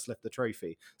someone else lift the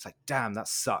trophy. It's like, damn, that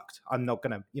sucked. I'm not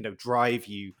going to, drive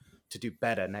you to do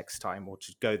better next time or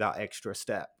to go that extra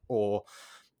step or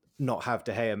not have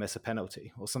De Gea miss a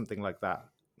penalty or something like that.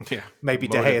 Yeah. Maybe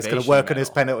De Gea is going to work on his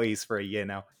penalties for a year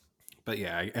now. But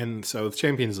yeah, and so the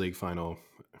Champions League final,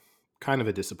 kind of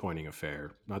a disappointing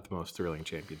affair. Not the most thrilling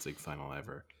Champions League final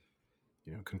ever.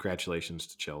 Congratulations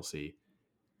to Chelsea.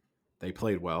 They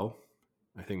played well.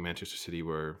 I think Manchester City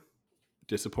were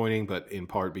disappointing, but in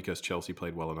part because Chelsea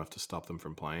played well enough to stop them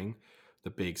from playing. The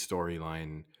big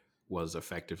storyline was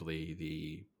effectively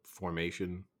the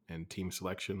formation and team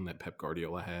selection that Pep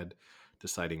Guardiola had,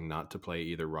 deciding not to play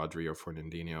either Rodri or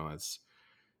Fernandinho as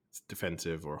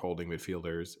defensive or holding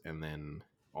midfielders, and then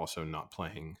also not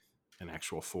playing an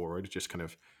actual forward, just kind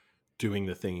of doing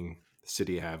the thing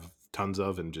City have tons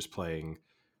of and just playing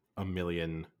a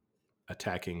million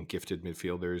attacking gifted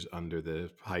midfielders under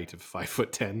the height of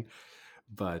 5'10".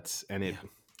 And it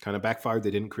kind of backfired.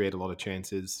 They didn't create a lot of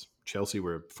chances. Chelsea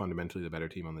were fundamentally the better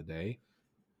team on the day.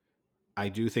 I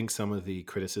do think some of the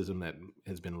criticism that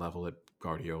has been leveled at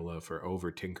Guardiola for over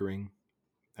tinkering,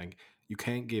 like, you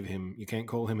can't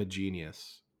call him a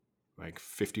genius like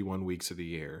 51 weeks of the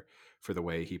year for the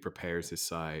way he prepares his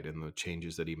side and the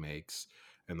changes that he makes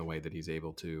and the way that he's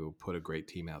able to put a great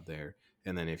team out there.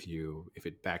 And then if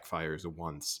it backfires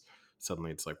once,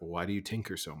 suddenly it's like, well, why do you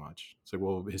tinker so much? It's like,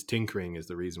 well, his tinkering is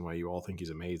the reason why you all think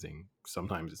he's amazing.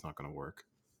 Sometimes it's not going to work.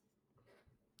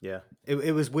 Yeah,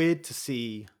 it was weird to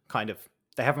see kind of,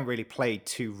 they haven't really played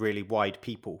two really wide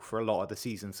people for a lot of the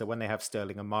season. So when they have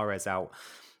Sterling and Mahrez out,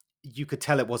 you could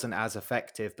tell it wasn't as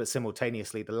effective, but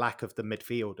simultaneously the lack of the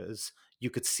midfielders, you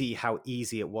could see how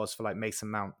easy it was for like Mason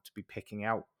Mount to be picking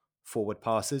out forward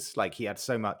passes. Like, he had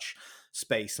so much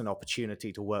space and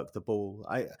opportunity to work the ball.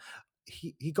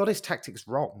 He got his tactics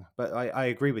wrong, but I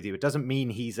agree with you. It doesn't mean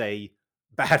he's a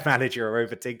bad manager or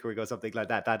over tinkering or something like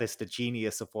that. That is the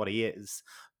genius of what he is.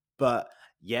 But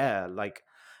yeah, like,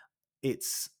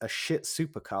 it's a shit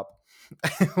Super Cup.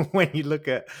 When you look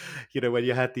at, when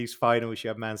you had these finals, you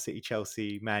had Man City,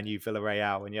 Chelsea, Man U,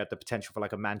 Villarreal, and you had the potential for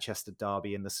like a Manchester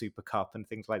derby in the Super Cup and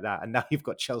things like that. And now you've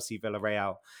got Chelsea,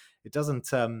 Villarreal. It doesn't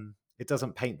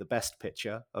paint the best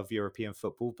picture of European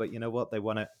football, but you know what? They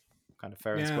won it kind of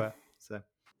fair and Yeah. square. So,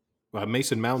 Well,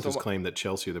 Mason Mount has So claimed that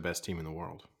Chelsea are the best team in the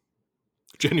world.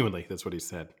 Genuinely, that's what he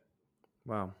said.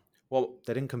 wow. well,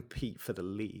 They didn't compete for the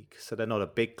league, so they're not a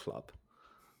big club.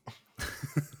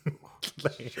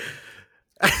 sure.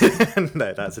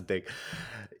 No, that's a dig.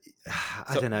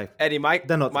 I So don't know. Eddie,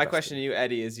 They're not the my best question team. to you,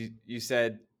 Eddie, is you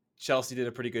said Chelsea did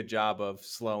a pretty good job of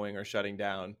slowing or shutting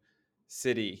down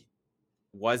City.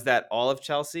 Was that all of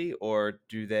Chelsea, or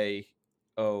do they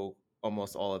owe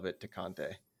almost all of it to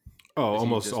Conte? Oh, Did he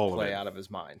almost just all of play it. out of his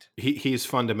mind? He's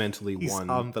fundamentally He's won.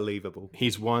 unbelievable.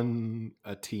 He's won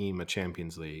a team a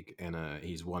Champions League, and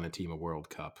he's won a team a World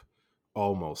Cup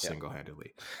almost Yeah.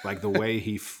 single-handedly. Like the way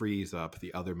he frees up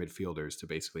the other midfielders to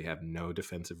basically have no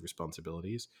defensive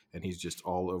responsibilities, and he's just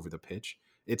all over the pitch.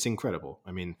 It's incredible.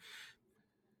 I mean,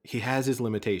 he has his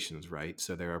limitations, right?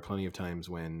 So there are plenty of times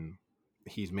when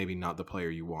he's maybe not the player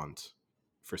you want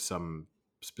for some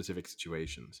specific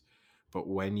situations. But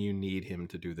when you need him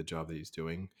to do the job that he's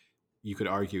doing, you could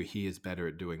argue he is better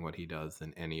at doing what he does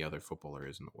than any other footballer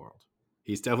is in the world.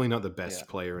 He's definitely not the best Yeah.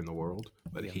 player in the world,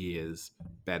 but Yeah. he is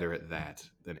better at that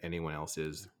than anyone else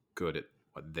is good at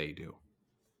what they do.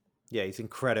 Yeah, he's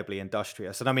incredibly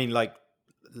industrious. And I mean, like,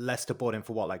 Leicester bought him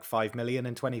for what, like 5 million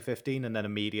in 2015, and then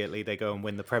immediately they go and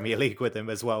win the Premier League with him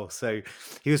as well. So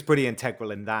he was pretty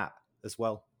integral in that as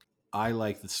well. I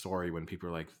like the story when people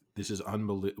are like, "This is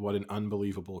what an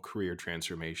unbelievable career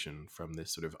transformation from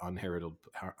this sort of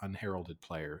unheralded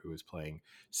player who was playing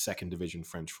second division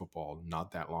French football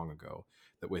not that long ago.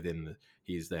 That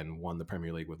he's then won the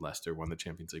Premier League with Leicester, won the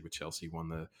Champions League with Chelsea, won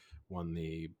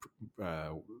the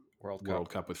World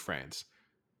Cup with France."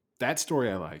 That story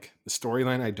I like. The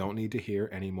storyline I don't need to hear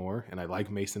anymore, and I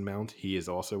like Mason Mount. He is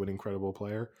also an incredible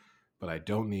player, but I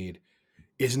don't need.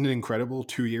 Isn't it incredible?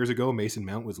 2 years ago, Mason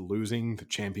Mount was losing the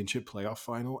championship playoff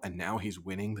final, and now he's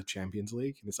winning the Champions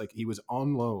League. And it's like he was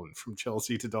on loan from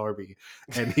Chelsea to Derby,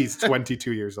 and he's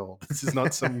 22 years old. This is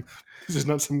not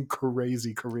some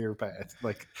crazy career path.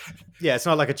 Like, Yeah, it's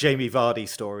not like a Jamie Vardy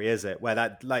story, is it? Where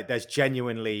that, like, there's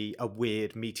genuinely a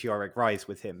weird meteoric rise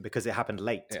with him because it happened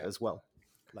late Yeah. as well.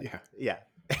 Like, yeah.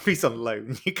 If he's on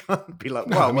loan, you can't be like,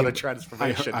 No, wow, I what a mean,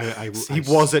 transformation. I He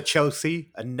was at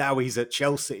Chelsea and now he's at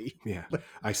Chelsea. Yeah,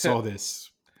 I saw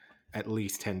this at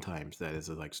least 10 times. That is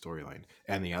a like storyline.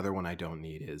 And the other one I don't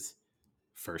need is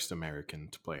first American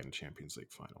to play in the Champions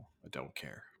League final. I don't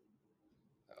care.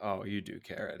 Oh, you do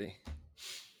care, Eddie.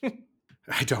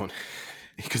 I don't,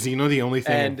 because the only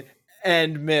thing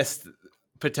and missed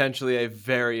potentially a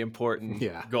very important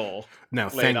goal. Now,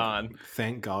 on.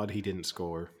 Thank God he didn't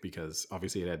score, because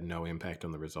obviously it had no impact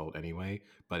on the result anyway.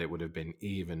 But it would have been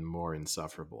even more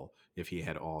insufferable if he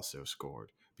had also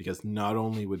scored, because not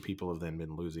only would people have then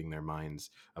been losing their minds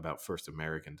about first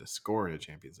American to score in a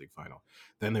Champions League final,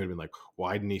 then they would have been like,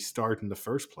 why didn't he start in the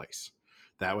first place?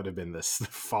 That would have been the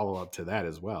follow up to that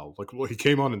as well. Like, well, he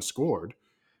came on and scored.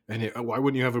 And why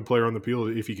wouldn't you have a player on the field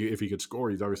if he could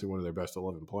score? He's obviously one of their best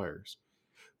 11 players.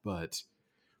 But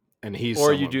he's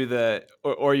or you do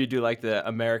like the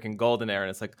American Golden Era,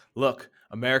 and it's like, look,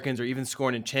 Americans are even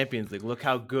scoring in Champions League. Look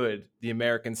how good the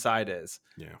American side is.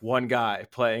 Yeah. One guy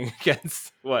playing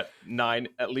against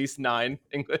at least nine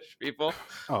English people.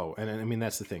 Oh, and I mean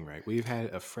that's the thing, right? We've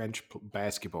had a French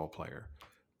basketball player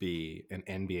be an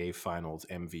NBA Finals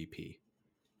MVP.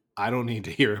 I don't need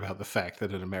to hear about the fact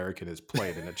that an American has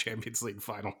played in a Champions League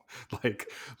final. Like,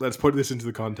 let's put this into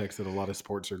the context that a lot of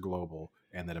sports are global,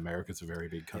 and that America's a very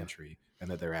big country, and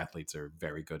that their athletes are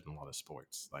very good in a lot of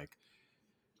sports. Like,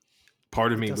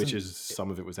 part of me wishes some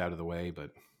of it was out of the way,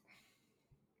 but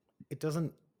it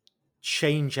doesn't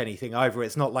change anything either.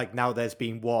 It's not like now there's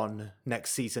been one,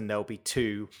 next season there'll be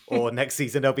two, or next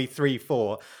season there'll be 3,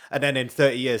 4, and then in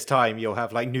 30 years time you'll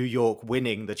have like New York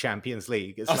winning the Champions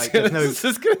League. It's like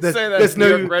there's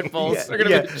no Red Bulls are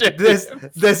yeah, gonna be champions.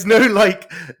 there's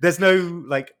no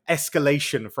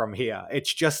escalation from here.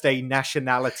 It's just a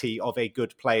nationality of a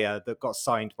good player that got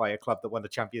signed by a club that won the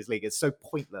Champions League. It's so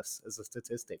pointless as a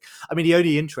statistic. I mean, the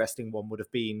only interesting one would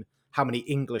have been how many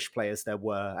English players there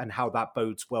were and how that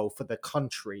bodes well for the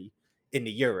country in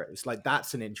the Euros. Like,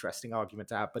 that's an interesting argument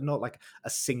to have, but not like a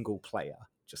single player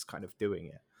just kind of doing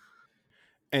it.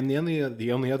 And the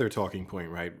only other talking point,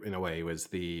 right, in a way, was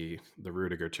the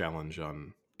Rudiger challenge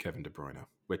on Kevin De Bruyne,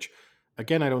 which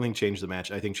again I don't think changed the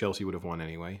match. I think Chelsea would have won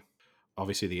anyway.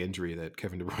 Obviously, the injury that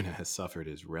Kevin De Bruyne has suffered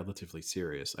is relatively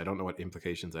serious. I don't know what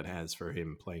implications that has for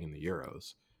him playing in the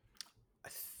Euros. I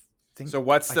think So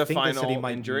what's I the think they said he final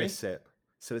might injury? miss it.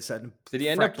 So it's a Did he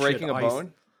end up fractured breaking a eye.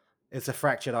 bone? It's a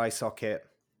fractured eye socket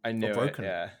I or knew it.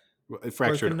 Yeah.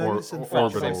 Fractured broken nose and Well,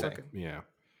 fractured eye same orbital, thing. socket. yeah.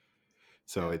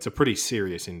 So Yeah. it's a pretty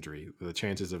serious injury. The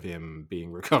chances of him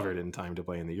being recovered in time to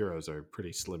play in the Euros are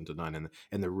pretty slim to none,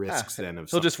 and the risks then of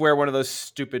He'll some just wear one of those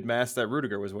stupid masks that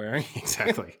Rudiger was wearing.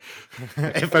 exactly.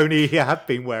 If only he had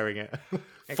been wearing it.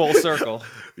 Full circle.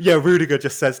 Yeah, Rudiger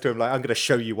just says to him, like, I'm going to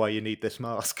show you why you need this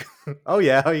mask. Oh,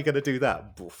 yeah, how are you going to do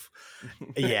that? Boof.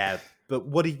 Yeah, but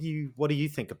what do you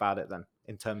think about it then,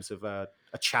 in terms of a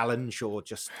challenge or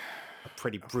just a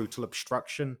pretty brutal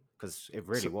obstruction? Because it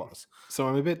really So, was. so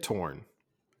I'm a bit torn.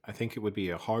 I think it would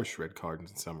be a harsh red card in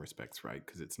some respects, right?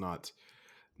 Because it's not.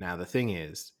 Now the thing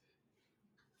is,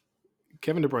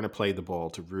 Kevin De Bruyne played the ball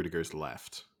to Rudiger's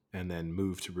left and then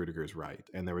moved to Rudiger's right,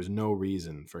 and there was no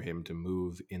reason for him to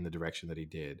move in the direction that he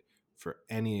did for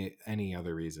any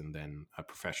other reason than a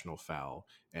professional foul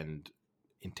and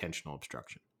intentional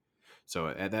obstruction. So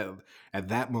at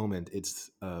that moment,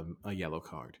 it's a yellow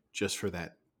card just for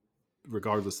that,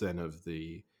 regardless then of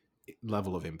the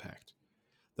level of impact.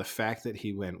 The fact that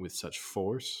he went with such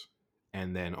force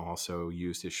and then also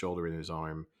used his shoulder and his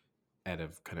arm at a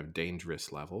kind of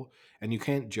dangerous level. And you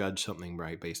can't judge something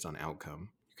right based on outcome.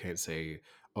 You can't say,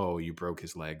 "Oh, you broke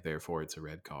his leg, therefore it's a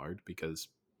red card," because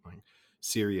like,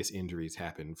 serious injuries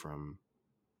happen from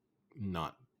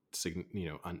not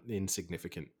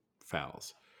insignificant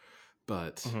fouls.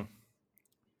 But Mhm.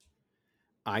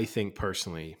 I think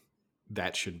personally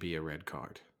that should be a red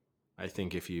card. I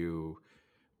think if you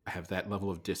have that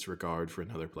level of disregard for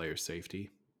another player's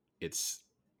safety, it's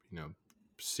you know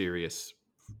serious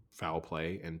foul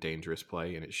play and dangerous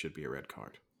play, and it should be a red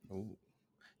card. Ooh.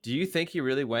 Do you think he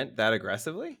really went that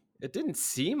aggressively? It didn't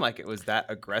seem like it was that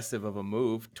aggressive of a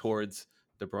move towards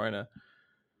De Bruyne.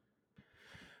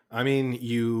 I mean,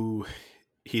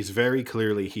 he's very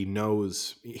clearly he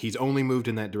knows he's only moved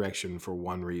in that direction for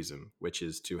one reason, which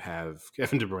is to have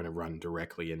Kevin De Bruyne run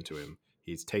directly into him.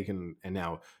 He's taken and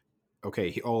now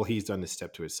okay, all he's done is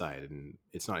step to his side, and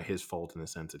it's not his fault in the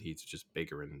sense that he's just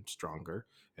bigger and stronger,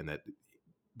 and that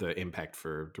the impact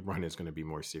for De Bruyne is going to be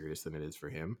more serious than it is for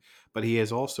him. But he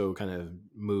has also kind of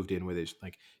moved in with his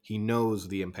like he knows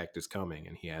the impact is coming,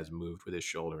 and he has moved with his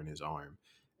shoulder and his arm.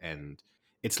 And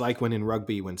it's like when in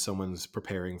rugby, when someone's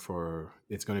preparing for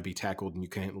it's going to be tackled, and you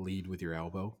can't lead with your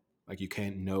elbow. Like you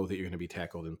can't know that you're going to be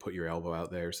tackled and put your elbow out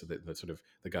there, so that the sort of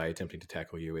the guy attempting to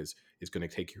tackle you is going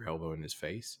to take your elbow in his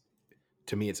face.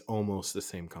 To me, it's almost the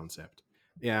same concept.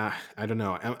 Yeah, I don't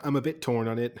know. I'm a bit torn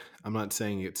on it. I'm not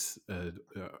saying it's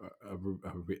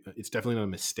it's definitely not a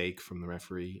mistake from the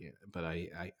referee, but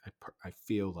I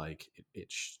feel like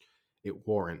it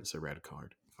warrants a red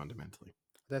card fundamentally.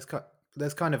 There's ki-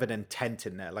 there's kind of an intent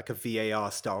in there, like a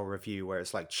VAR style review where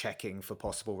it's like checking for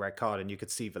possible red card, and you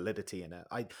could see validity in it.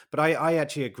 I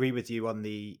actually agree with you on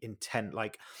the intent.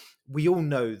 Like we all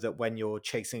know that when you're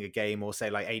chasing a game, or say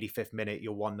like 85th minute,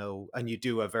 you're 1-0, and you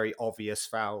do a very obvious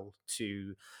foul,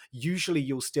 to usually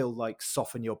you'll still like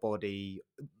soften your body,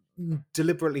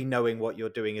 deliberately knowing what you're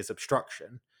doing is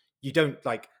obstruction. You don't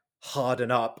like harden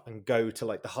up and go to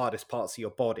like the hardest parts of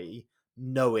your body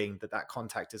knowing that that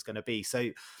contact is going to be. So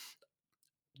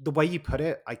the way you put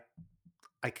it,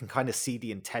 I can kind of see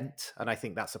the intent, and I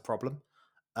think that's a problem.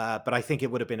 But I think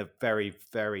it would have been a very,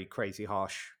 very crazy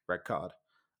harsh red card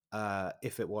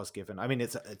if it was given. I mean,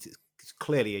 it's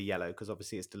clearly a yellow because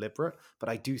obviously it's deliberate, but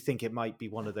I do think it might be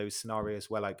one of those scenarios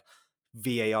where like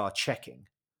VAR checking,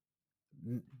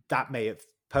 that may have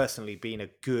personally been a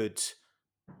good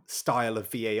style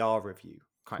of VAR review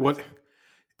kind of What thing.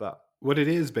 But what it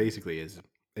is basically is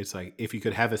it's like if you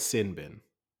could have a sin bin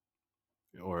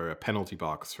or a penalty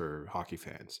box for hockey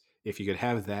fans, if you could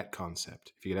have that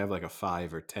concept, if you could have like a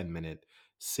 5 or 10 minute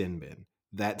sin bin,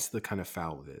 that's the kind of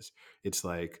foul it is. It's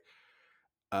like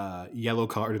yellow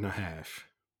card and a half.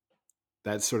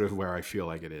 That's sort of where I feel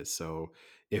like it is. So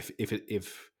if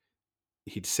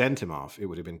he'd sent him off, it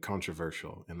would have been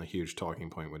controversial, and the huge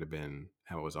talking point would have been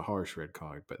how it was a harsh red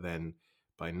card. But then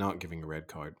by not giving a red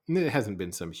card, and there hasn't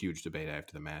been some huge debate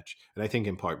after the match, and I think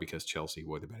in part because Chelsea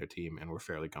were the better team and were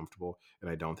fairly comfortable, and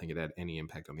I don't think it had any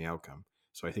impact on the outcome.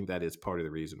 So I think that is part of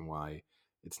the reason why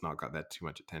it's not got that too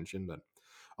much attention. But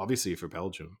obviously for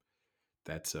Belgium,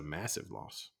 that's a massive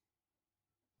loss.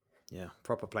 yeah,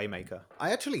 proper playmaker.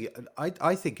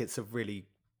 I think it's a really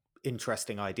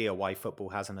interesting idea why football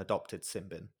hasn't adopted sin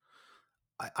bin.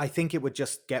 I think it would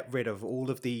just get rid of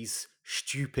all of these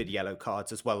stupid yellow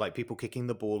cards as well, like people kicking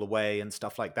the ball away and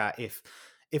stuff like that. If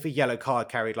a yellow card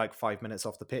carried like 5 minutes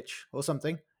off the pitch or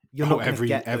something, you're Oh, not going to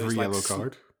get every those like yellow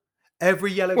card.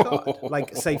 every yellow card,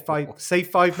 like say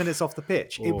 5 minutes off the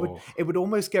pitch. Oh. It would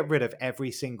almost get rid of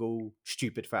every single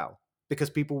stupid foul because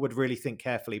people would really think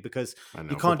carefully, because I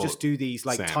know, you can't just do these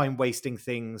like Sam, time wasting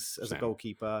things as a Sam,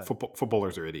 goalkeeper.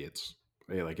 Footballers are idiots.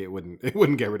 Like it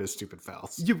wouldn't get rid of stupid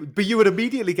fouls. But you would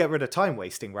immediately get rid of time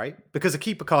wasting, right? Because a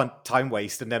keeper can't time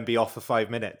waste and then be off for 5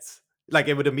 minutes. Like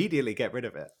it would immediately get rid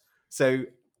of it. So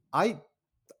I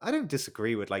don't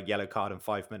disagree with like yellow card and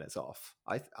 5 minutes off.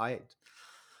 I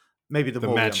maybe the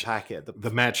more we unpack it, the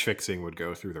match fixing would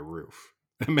go through the roof.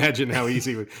 Imagine how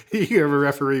easy you have a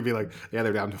referee be like, yeah,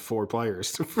 they're down to 4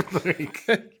 players. Like,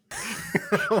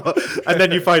 and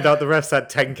then you find out the refs had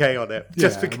 10K on it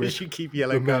just because you keep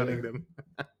yellow carding them.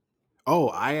 Oh,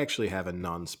 I actually have a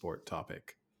non-sport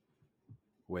topic,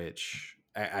 which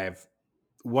I have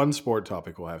one sport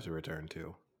topic we'll have to return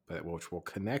to, but which will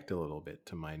connect a little bit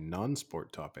to my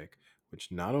non-sport topic,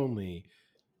 which not only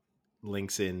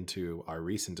links into our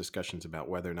recent discussions about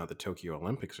whether or not the Tokyo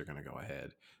Olympics are going to go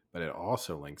ahead, but it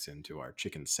also links into our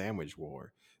chicken sandwich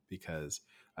war, because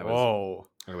I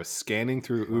was scanning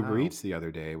through Uber Eats the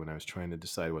other day when I was trying to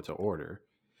decide what to order,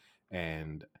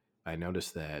 and I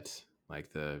noticed that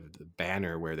like the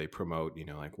banner where they promote,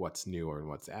 like what's new or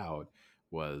what's out,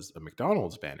 was a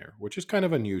McDonald's banner, which is kind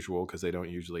of unusual because they don't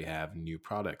usually have new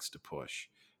products to push,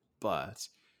 but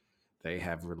they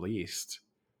have released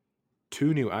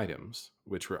 2 new items,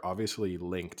 which were obviously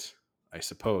linked, I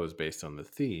suppose, based on the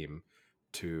theme,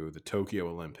 to the Tokyo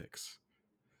Olympics.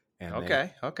 And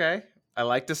okay. I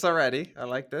like this already. I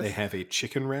like this. They have a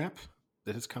chicken wrap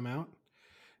that has come out,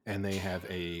 and they have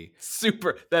a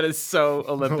that is so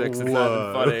Olympics. It's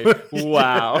not even funny.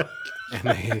 Wow.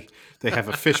 And they have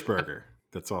a fish burger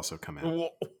that's also come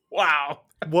out. Wow.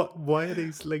 Why are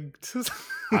these linked?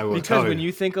 I will because when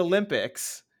you think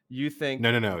Olympics, you think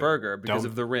no, burger because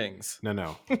of the rings.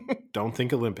 No. Don't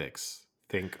think Olympics.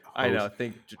 Think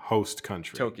host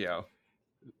country. Tokyo.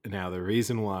 Now, the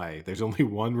reason why, there's only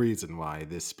one reason why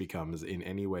this becomes in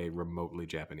any way remotely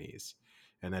Japanese,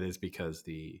 and that is because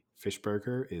the fish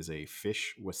burger is a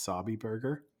fish wasabi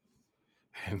burger.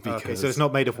 And okay, so it's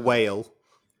not made of whale.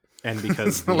 And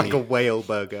because it's not like a whale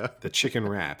burger. The chicken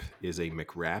wrap is a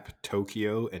McWrap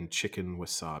Tokyo and chicken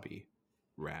wasabi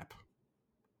wrap.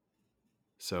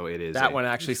 So it is that one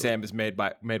actually, Sam, is made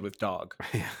with dog.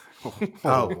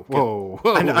 Whoa.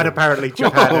 And apparently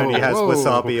Japan only has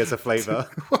wasabi as a flavor.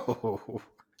 Whoa.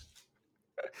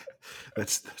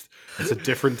 That's a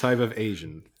different type of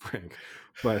Asian, Frank.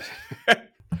 But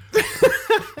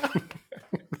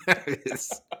that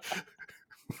is.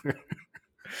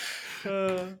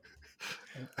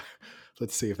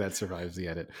 Let's see if that survives the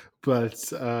edit. But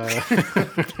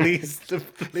please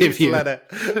let it.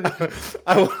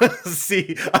 I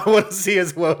want to see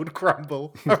his world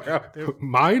crumble around him.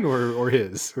 Mine or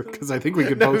his? Because I think we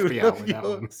could both be out with that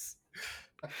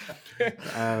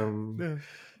one.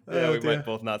 We might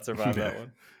both not survive that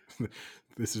one.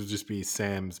 This will just be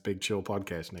Sam's Big Chill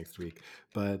podcast next week,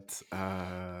 but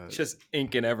just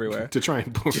inking everywhere to try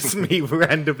and just me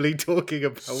randomly talking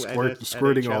about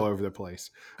squirting all over the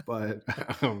place. But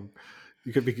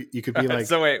you could be like,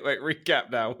 so wait,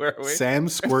 recap now. Where are we? Sam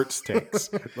squirts takes,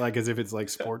 like as if it's like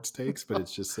sports takes, but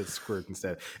it's just a squirt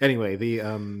instead. Anyway,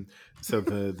 so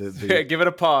the give it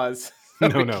a pause.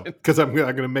 No, because I'm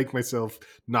going to make myself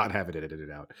not have it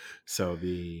edited out. So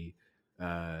the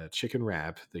chicken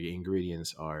wrap, the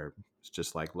ingredients are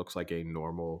just looks like a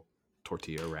normal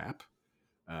tortilla wrap,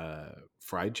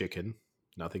 fried chicken,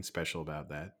 nothing special about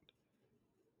that,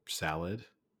 salad,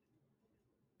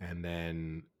 and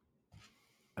then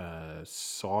a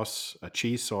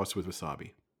cheese sauce with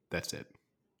wasabi. That's it.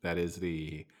 That is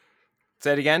the.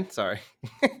 Say it again. Sorry.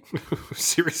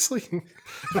 Seriously?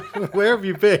 Where have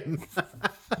you been?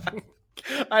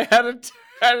 I had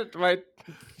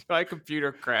my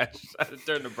computer crashed. I had to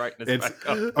turn the brightness back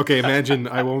up. Okay, imagine,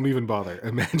 I won't even bother.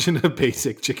 Imagine a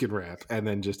basic chicken wrap and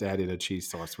then just add in a cheese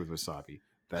sauce with wasabi.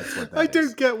 That's what that I is.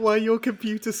 don't get why your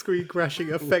computer screen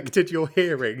crashing affected your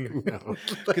hearing.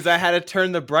 Because I had to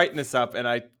turn the brightness up and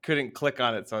I couldn't click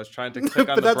on it. So I was trying to click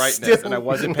on the brightness and I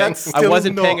wasn't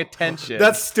paying attention.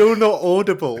 That's still not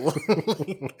audible.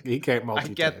 He can't multitask. I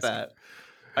get that.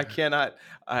 I cannot.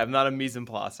 I'm not a mise en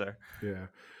placer. Yeah.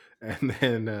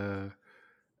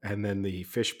 And then the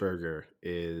fish burger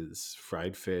is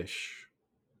fried fish,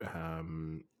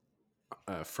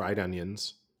 fried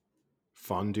onions,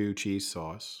 fondue cheese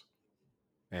sauce,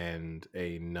 and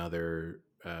another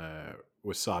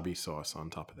wasabi sauce on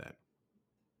top of that.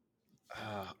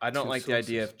 I don't 2 like the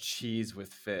idea sauces. of cheese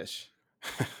with fish.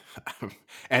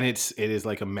 And it is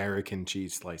like American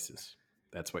cheese slices.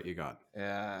 That's what you got.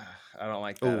 Yeah, I don't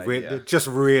like Oh, that idea. just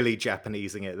really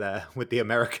Japanesing it there with the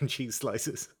American cheese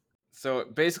slices. So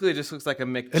it basically just looks like a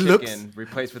It looks- McChicken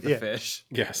replaced with the yeah. fish.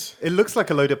 Yes. It looks like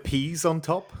a load of peas on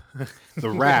top. The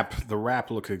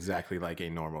wrap looks exactly like a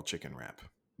normal chicken wrap.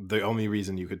 The only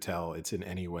reason you could tell it's in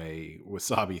any way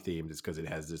wasabi themed is because it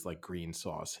has this like green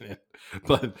sauce in it.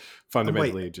 But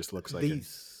fundamentally, it just looks like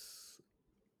these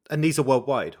are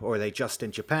worldwide, or are they just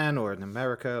in Japan or in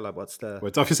America? Like, what's the? Well,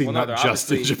 it's obviously Well, no, not they're just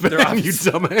in obviously- Japan, they're you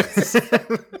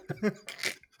dumbass.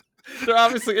 They're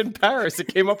obviously in Paris. It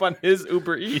came up on his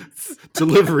Uber Eats.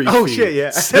 Delivery Oh, fee, shit, yeah.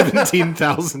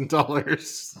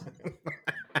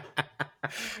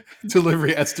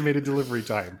 $17,000. Estimated delivery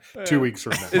time 2 weeks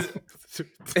from now.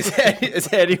 Is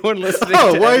anyone listening?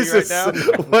 Oh, to why Eddie is this? right now?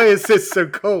 Why is this so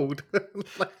cold?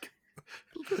 Like,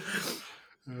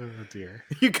 Oh dear.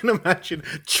 you can imagine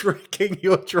tricking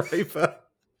your driver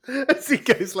as he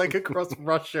goes like across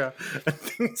Russia and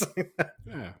things like that.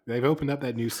 Yeah, they've opened up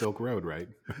that new Silk Road, right?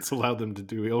 It's allowed them to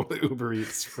do Uber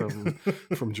Eats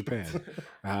from Japan.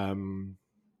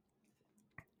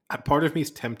 Part of me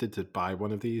is tempted to buy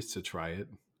one of these to try it.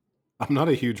 I'm not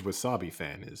a huge wasabi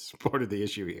fan, is part of the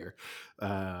issue here.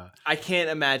 I can't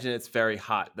imagine it's very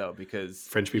hot though, because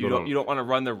French people you don't want to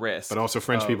run the risk. But also,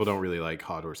 French of- people don't really like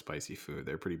hot or spicy food.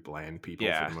 They're pretty bland people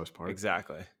Yeah, for the most part.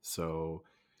 exactly. So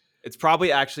It's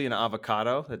probably actually an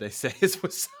avocado that they say is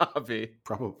wasabi.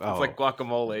 probably It's like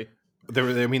guacamole.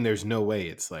 there's no way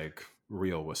it's like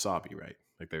real wasabi, right?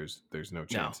 Like there's no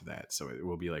chance of that. So it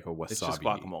will be like a wasabi. It's just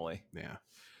guacamole. Yeah.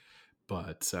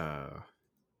 But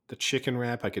the chicken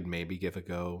wrap I could maybe give a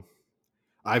go.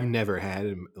 I've never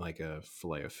had like a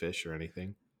fillet of fish or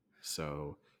anything,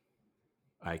 so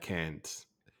I can't.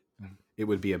 It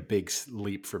would be a big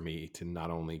leap for me to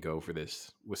not only go for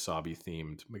this wasabi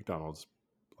themed McDonald's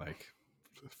like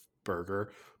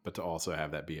burger, but to also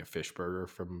have that be a fish burger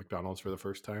from McDonald's for the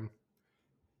first time.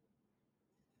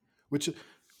 Which,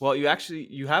 Well, you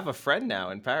have a friend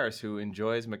now in Paris who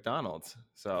enjoys McDonald's,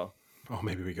 so oh,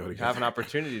 maybe we go you together. have an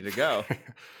opportunity to go.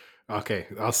 Okay,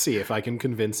 I'll see if I can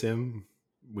convince him.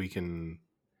 We can,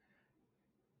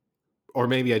 or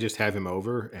maybe I just have him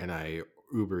over and I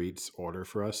Uber Eats order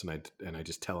for us, and I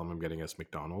just tell him I'm getting us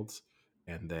McDonald's,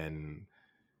 and then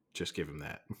just give him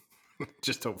that.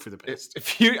 Just hope for the best.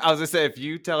 I was gonna say, if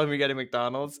you tell him you're getting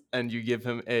McDonald's and you give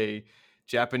him a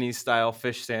Japanese style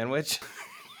fish sandwich,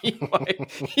 he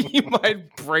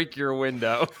might break your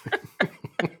window.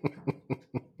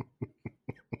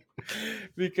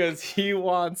 Because he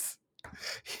wants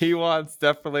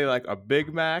definitely like a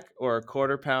Big Mac or a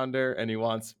quarter pounder, and he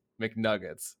wants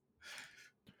McNuggets.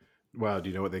 Wow, do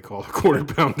you know what they call a quarter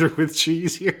pounder with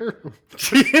cheese here?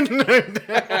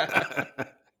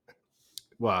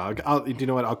 Well, do you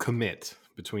know what? I'll commit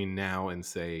between now and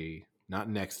say not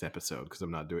next episode, because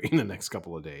I'm not doing it in the next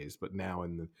couple of days, but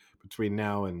between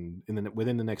now and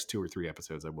within the next 2 or 3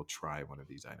 episodes, I will try one of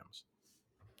these items.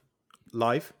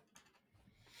 Live?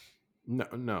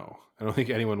 No, I don't think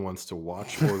anyone wants to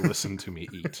watch or listen to me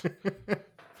eat.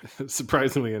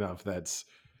 Surprisingly enough,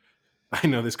 I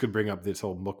know this could bring up this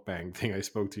whole mukbang thing I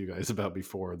spoke to you guys about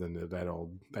before. Then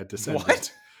that descended.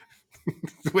 What?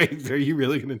 Wait, are you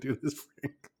really going to do this,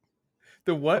 Frank?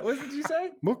 The what? What did you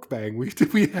say?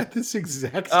 Mukbang. We had this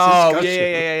exact Oh,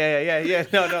 discussion. yeah.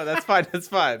 No, that's fine. That's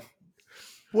fine.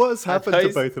 What has happened thought to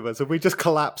you- both of us? Have we just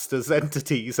collapsed as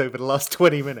entities over the last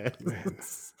 20 minutes? Man.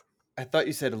 I thought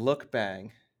you said look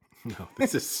bang. No,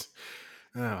 this is.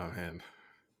 Oh man.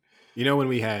 You know when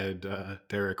we had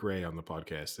Derek Ray on the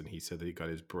podcast and he said that he got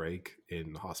his break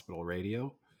in hospital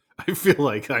radio? I feel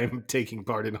like I'm taking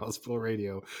part in hospital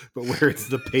radio, but where it's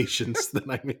the patients that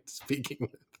I'm speaking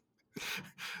with.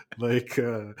 Like,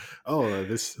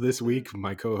 this week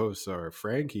my co-hosts are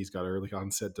Frank, he's got early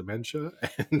onset dementia,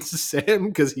 and Sam,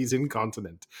 because he's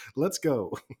incontinent. Let's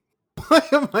go. Why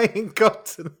am I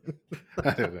incontinent?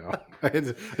 I don't know. I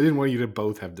didn't want you to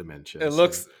both have dementia. It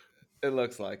looks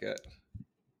like it.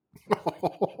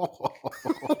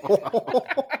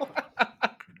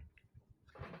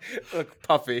 Look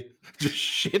puffy. Just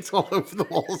shit all over the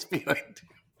walls behind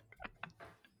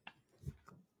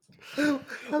you.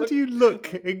 How do you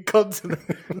look incontinent?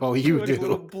 Oh, you Look a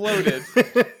little do. bloated.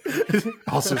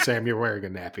 Also, Sam, you're wearing a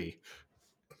nappy.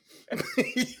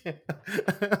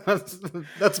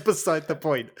 That's beside the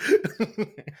point.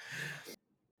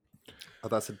 Oh,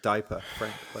 that's a diaper,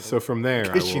 Frank. by the So way. from there, In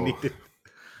I case you will. need it.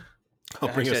 I'll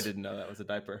bring Actually, I us. didn't know that was a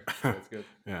diaper. That's good.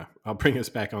 Yeah, I'll bring us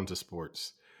back onto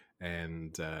sports.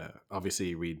 And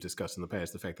obviously, we discussed in the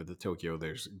past the fact that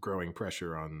there's growing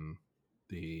pressure on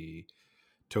the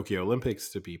Tokyo Olympics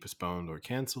to be postponed or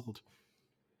canceled.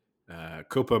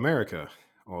 Copa America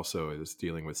also is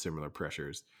dealing with similar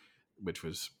pressures, which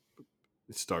it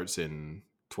starts in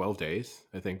 12 days,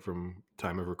 I think, from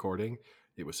time of recording.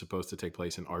 It was supposed to take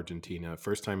place in Argentina.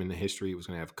 First time in the history it was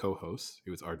going to have co-hosts.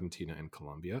 It was Argentina and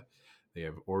Colombia. They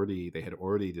had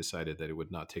already decided that it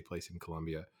would not take place in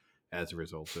Colombia as a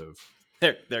result of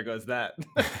There goes that.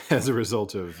 as a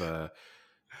result of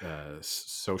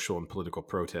social and political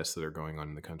protests that are going on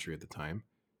in the country at the time.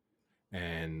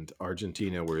 And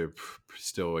Argentina were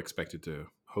still expected to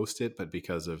host it, but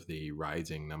because of the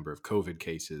rising number of COVID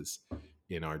cases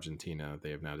in Argentina,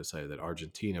 they have now decided that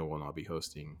Argentina will not be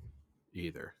hosting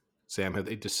either. Sam, have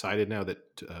they decided now that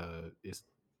is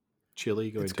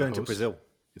Chile going It's to going host? to Brazil.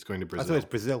 It's going to I Brazil. thought it was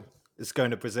Brazil. It's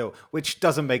going to Brazil, which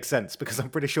doesn't make sense because I'm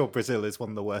pretty sure Brazil is one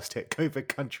of the worst hit COVID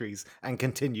countries and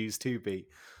continues to be.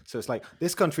 So it's like,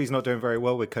 this country's not doing very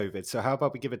well with COVID. So how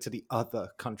about we give it to the other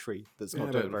country that's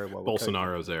not doing very well with COVID?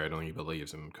 Bolsonaro's there. I don't think he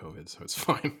believes in COVID, so it's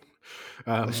fine.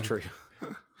 That's true.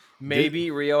 Maybe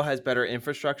Rio has better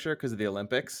infrastructure because of the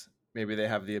Olympics. Maybe they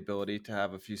have the ability to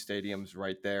have a few stadiums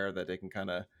right there that they can kind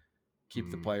of keep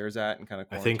the players at and kind of.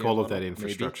 I think all of that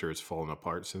infrastructure has fallen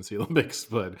apart since the Olympics,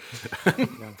 but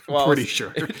I'm pretty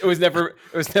sure it was never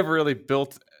really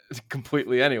built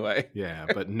completely anyway. Yeah,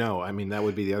 but no, I mean that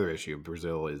would be the other issue.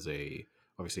 Brazil is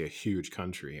obviously a huge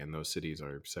country, and those cities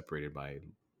are separated by,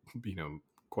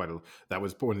 that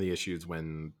was one of the issues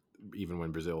when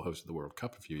Brazil hosted the World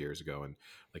Cup a few years ago, and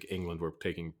like England were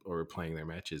playing their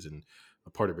matches in a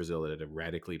part of Brazil that had a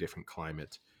radically different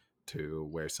climate to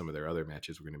where some of their other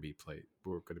matches were going to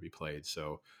be played.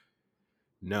 So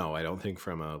no, I don't think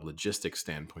from a logistics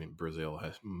standpoint Brazil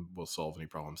will solve any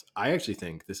problems. I actually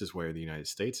think this is where the United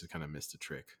States has kind of missed a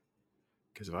trick.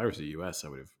 Because if I was the US, I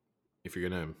would have, if you're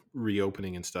going to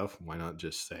reopening and stuff, why not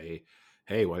just say,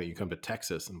 hey, why don't you come to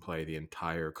Texas and play the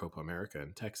entire Copa America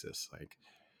in Texas? Like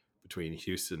between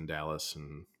Houston, Dallas,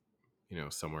 and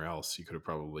somewhere else, you could have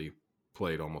probably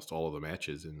played almost all of the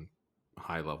matches in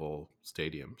high level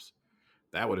stadiums.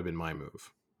 That would have been my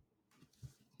move.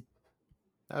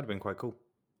 That would have been quite cool.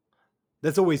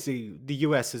 There's always the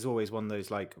US is always one of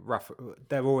those like rough.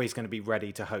 They're always going to be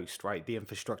ready to host, right? The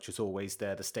infrastructure's always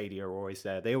there. The stadia are always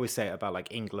there. They always say it about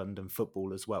like England and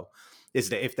football as well. Is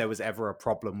that if there was ever a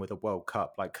problem with a World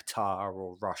Cup like Qatar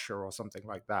or Russia or something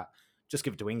like that, just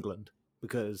give it to England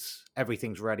because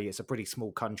everything's ready. It's a pretty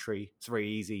small country. It's very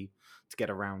easy to get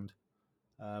around.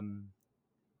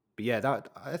 But yeah,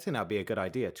 I think that'd be a good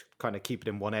idea to kind of keep it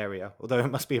in one area. Although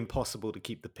it must be impossible to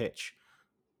keep the pitch.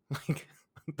 Like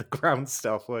the ground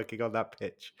staff working on that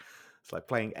pitch. It's like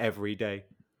playing every day.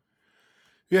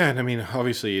 Yeah, and I mean,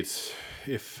 obviously, it's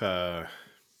if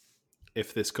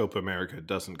this Copa America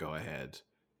doesn't go ahead,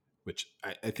 which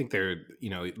I think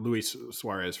Luis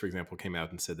Suarez, for example, came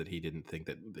out and said that he didn't think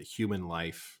that the human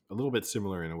life, a little bit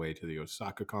similar in a way to the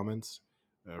Osaka comments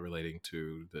relating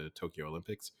to the Tokyo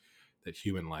Olympics, that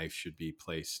human life should be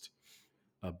placed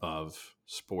above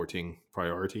sporting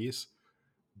priorities.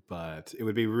 But it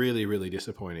would be really, really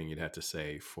disappointing, you'd have to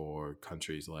say, for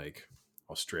countries like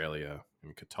Australia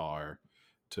and Qatar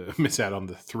to miss out on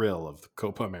the thrill of the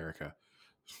Copa America.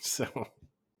 So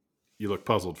you look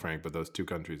puzzled, Frank, but those two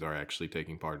countries are actually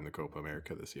taking part in the Copa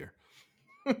America this year.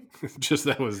 Just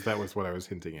that was what I was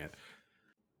hinting at.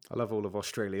 I love all of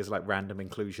Australia's like random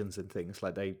inclusions and things.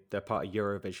 Like they're part of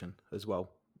Eurovision as well.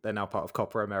 They're now part of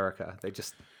Copa America. They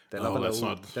love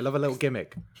a little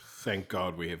gimmick. Thank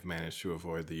God we have managed to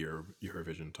avoid the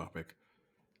Eurovision topic.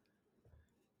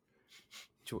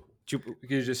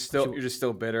 You're just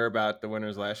still bitter about the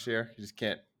winners last year. You just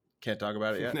can't talk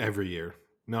about it yet. Every year.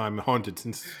 No, I'm haunted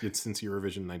since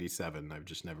Eurovision '97. I've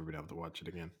just never been able to watch it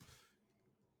again.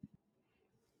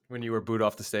 When you were booed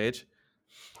off the stage.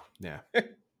 Yeah.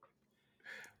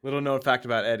 Little known fact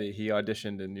about Eddie: he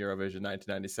auditioned in Eurovision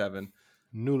 1997.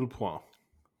 Nul point.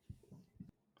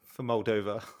 For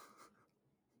Moldova.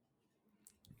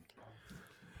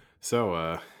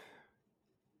 So,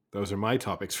 those are my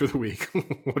topics for the week.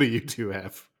 What do you two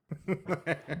have?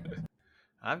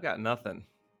 I've got nothing.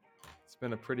 It's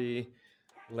been a pretty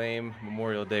lame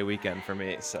Memorial Day weekend for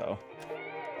me, so.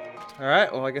 All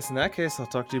right, well, I guess in that case, I'll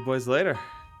talk to you boys later.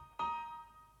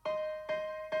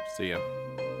 See ya.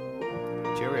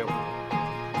 Cheerio.